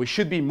 Well, we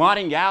should be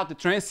modding out the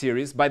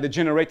transseries by the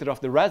generator of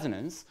the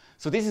resonance.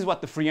 So this is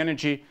what the free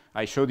energy,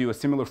 I showed you a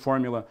similar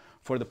formula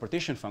for the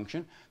partition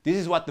function. This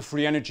is what the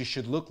free energy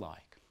should look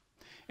like.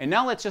 And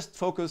now let's just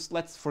focus,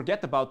 let's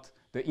forget about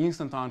the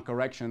instanton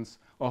corrections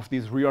of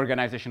this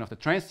reorganization of the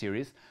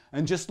transseries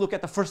and just look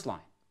at the first line.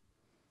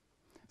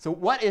 So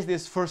what is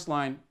this first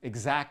line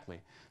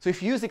exactly? So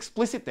if you use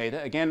explicit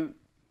data, again,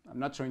 I'm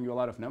not showing you a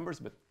lot of numbers,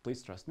 but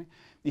please trust me.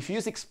 If you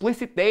use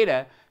explicit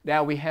data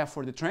that we have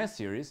for the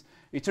transseries,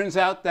 it turns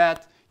out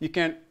that you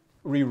can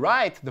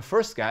rewrite the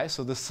first guy,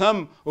 so the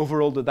sum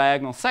over all the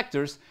diagonal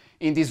sectors,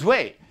 in this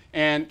way.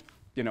 And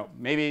you know,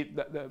 maybe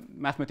the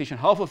mathematician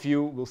half of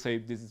you will say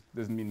this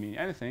doesn't mean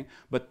anything,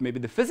 but maybe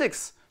the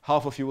physics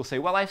half of you will say,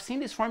 well, I've seen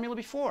this formula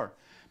before.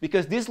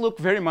 Because this look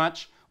very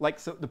much like,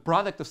 so the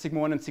product of sigma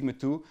 1 and sigma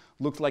 2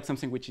 looks like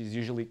something which is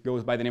usually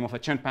goes by the name of a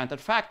Chen-Panther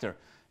factor.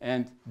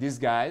 And these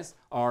guys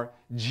are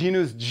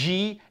genus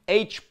G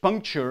H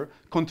puncture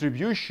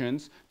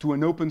contributions to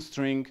an open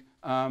string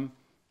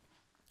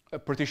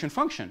partition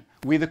function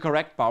with the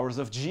correct powers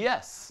of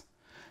GS.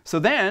 So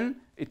then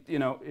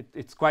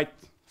it's quite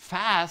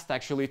fast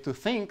actually to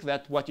think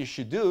that what you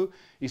should do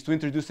is to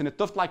introduce an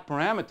 't-Hooft-like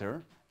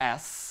parameter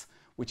S,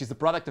 which is the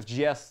product of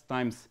GS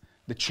times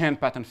the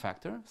Chen-Panther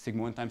factor,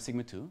 sigma 1 times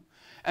sigma 2,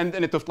 and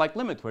then a 't-Hooft-like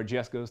limit where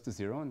GS goes to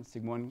 0 and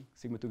sigma 1,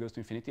 sigma 2 goes to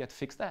infinity at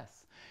fixed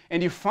S.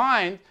 And you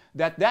find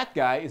that that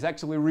guy is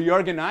actually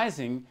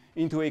reorganizing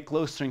into a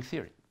closed string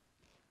theory.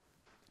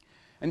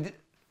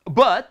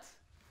 But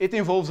it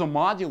involves a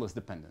modulus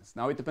dependence.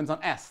 Now it depends on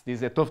S. This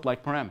is a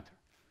 't-Hooft-like parameter.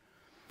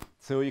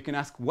 So you can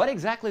ask, what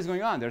exactly is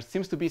going on? There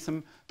seems to be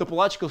some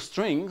topological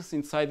strings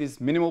inside these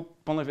minimal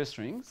Painlevé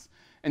strings.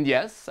 And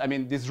yes, I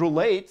mean, this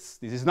relates.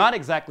 This is not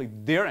exactly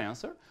their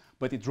answer,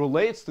 but it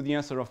relates to the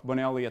answer of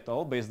Bonelli et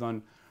al. Based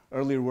on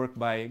earlier work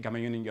by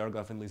Gamayunin,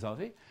 Georgov, and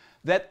Lizovi,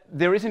 that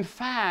there is in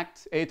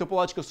fact a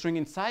topological string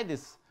inside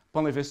this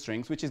Painlevé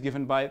strings, which is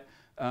given by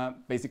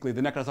basically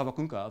the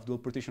Nekrasov-Okunkov dual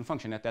partition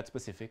function at that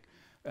specific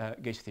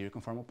gauge theory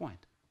conformal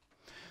point.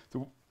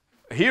 So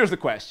here's the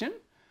question.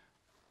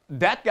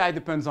 That guy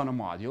depends on a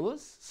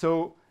modulus.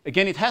 So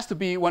again, it has to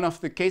be one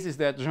of the cases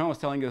that Jean was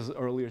telling us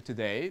earlier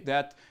today,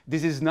 that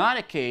this is not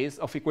a case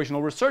of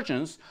equational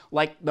resurgence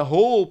like the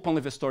whole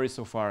Painlevé story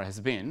so far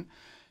has been.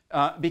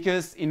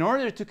 Because in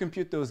order to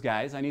compute those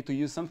guys, I need to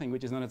use something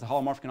which is known as the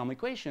holomorphic anomaly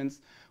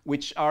equations,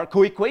 which are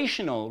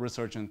co-equational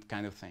resurgent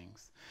kind of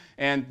things.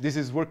 And this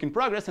is work in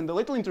progress, and the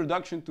little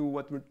introduction to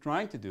what we're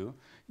trying to do,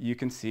 you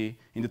can see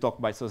in the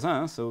talk by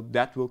Sauzin, so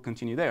that will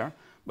continue there.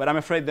 But I'm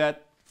afraid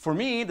that for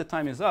me, the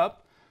time is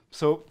up.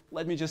 So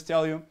let me just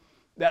tell you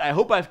that I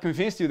hope I've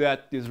convinced you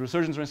that these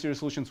resurgent transseries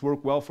solutions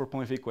work well for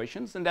Painlevé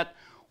equations, and that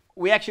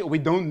we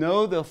don't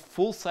know the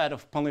full set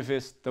of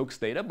Painlevé-Stokes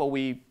data, but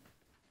we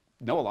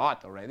know a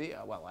lot already.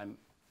 Well,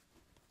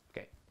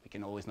 okay, we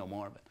can always know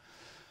more,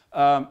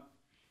 but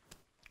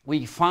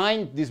we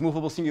find these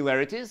movable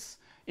singularities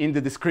in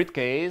the discrete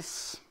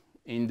case,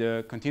 in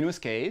the continuous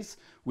case.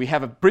 We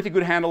have a pretty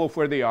good handle of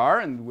where they are,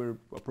 and we're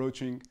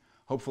approaching,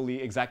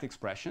 hopefully, exact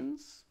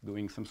expressions,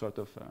 doing some sort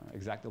of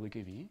exact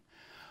WKV.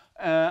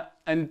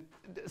 And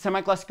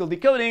semi-classical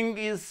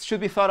decoding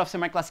should be thought of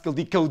semi-classical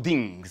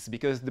decodings,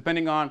 because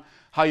depending on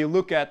how you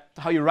look at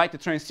how you write the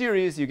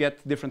Transseries, you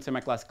get different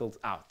semi-classicals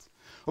out.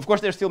 Of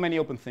course, there's still many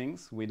open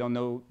things. We don't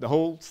know the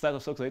whole set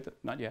of Stokes data,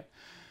 not yet.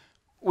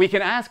 We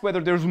can ask whether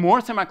there's more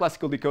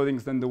semi-classical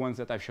decodings than the ones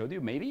that I've showed you,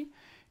 maybe,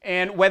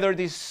 and whether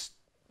these,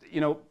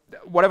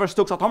 whatever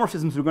Stokes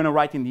automorphisms we're going to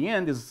write in the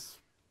end is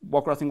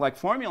wall-crossing-like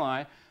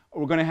formulae,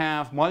 we're going to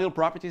have modular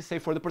properties, say,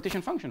 for the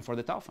partition function, for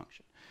the tau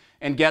function,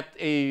 and get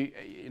a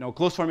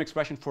closed-form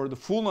expression for the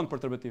full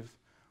non-perturbative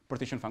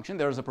partition function.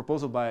 There is a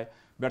proposal by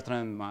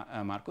Bertrand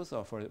and Marcos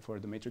for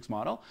the matrix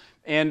model,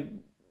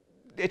 and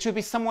it should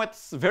be somewhat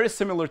very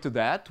similar to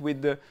that,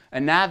 with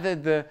an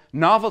added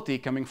novelty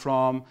coming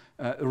from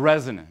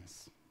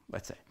resonance,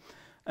 let's say.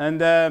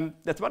 And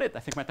that's about it. I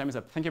think my time is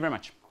up. Thank you very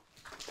much.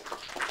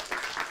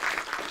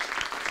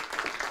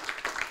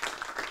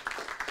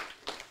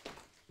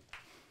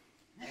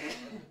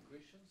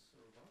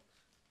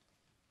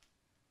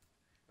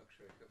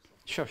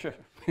 Sure.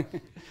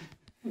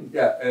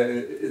 Yeah,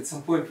 at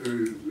some point,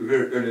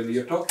 very early in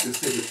your talk, you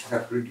said you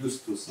have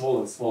reduced to smaller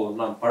and smaller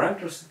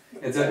non-parameters.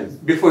 And then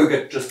before you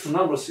get just two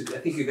numbers, I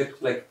think you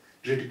get like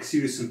genetic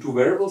series in two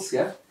variables,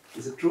 yeah?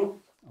 Is it true?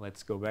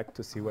 Let's go back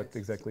to see what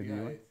exactly you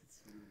want.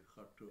 It's really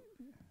hard to...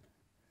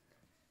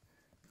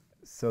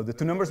 So the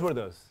two numbers were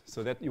those.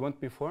 So that you want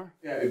before?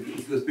 Yeah,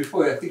 because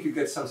before I think you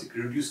get something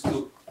reduced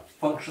to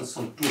functions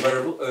on two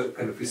variables,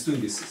 kind of two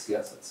indices,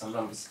 yeah? So some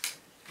numbers,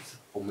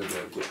 or maybe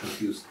I got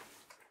confused.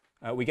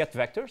 We get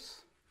vectors.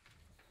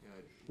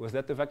 Was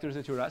that the vectors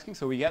that you were asking?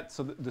 So we get,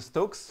 so the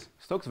Stokes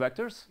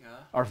vectors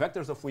are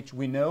vectors of which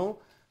we know,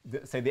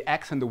 say, the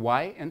x and the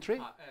y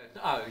entry.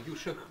 You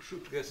should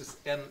guess it's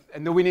n.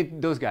 And then we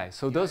need those guys.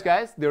 So those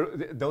guys,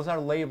 those are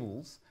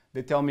labels.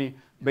 They tell me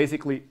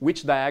basically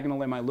which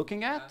diagonal am I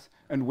looking at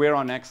and where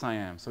on x I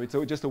am. So it's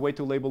just a way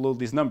to label all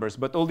these numbers.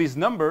 But all these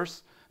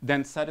numbers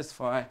then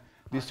satisfy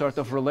this sort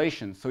of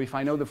relation. So if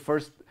I know the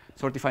first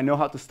sort, if I know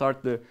how to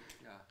start the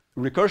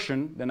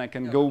recursion, then I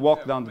can go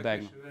walk down the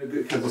diagonal.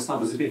 Because those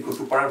numbers are being for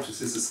two parameters,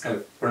 this is kind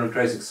of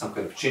parameterizing some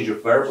kind of change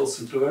of variables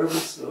into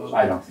variables?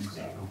 I don't think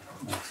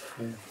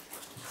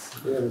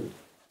so.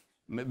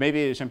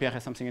 Maybe Jean-Pierre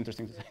has something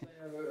interesting to say. I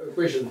have a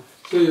question.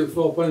 So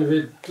for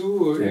Painlevé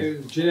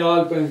 2,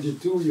 general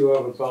Painlevé 2, you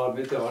have a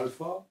parameter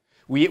alpha.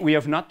 We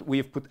have not. We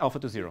have put alpha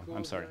to 0.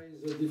 I'm sorry.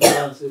 There is a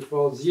difference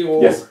for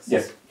 0.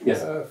 Yes.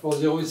 For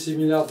 0 is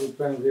similar to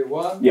Painlevé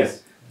 1.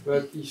 Yes.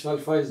 But if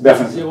alpha is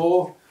Definitely.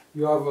 0,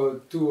 you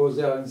have two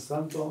other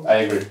instantons. I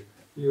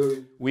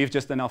agree. We've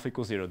just done alpha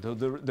equals 0.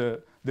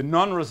 The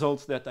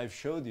non-results that I've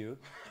showed you,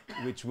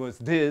 which was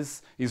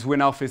this, is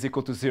when alpha is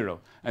equal to 0.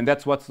 And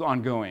that's what's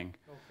ongoing.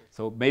 Okay.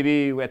 So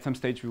maybe at some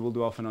stage we will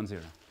do alpha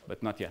non-zero,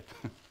 but not yet.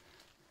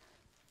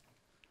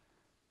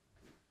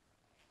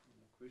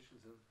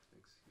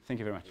 Thank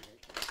you very much.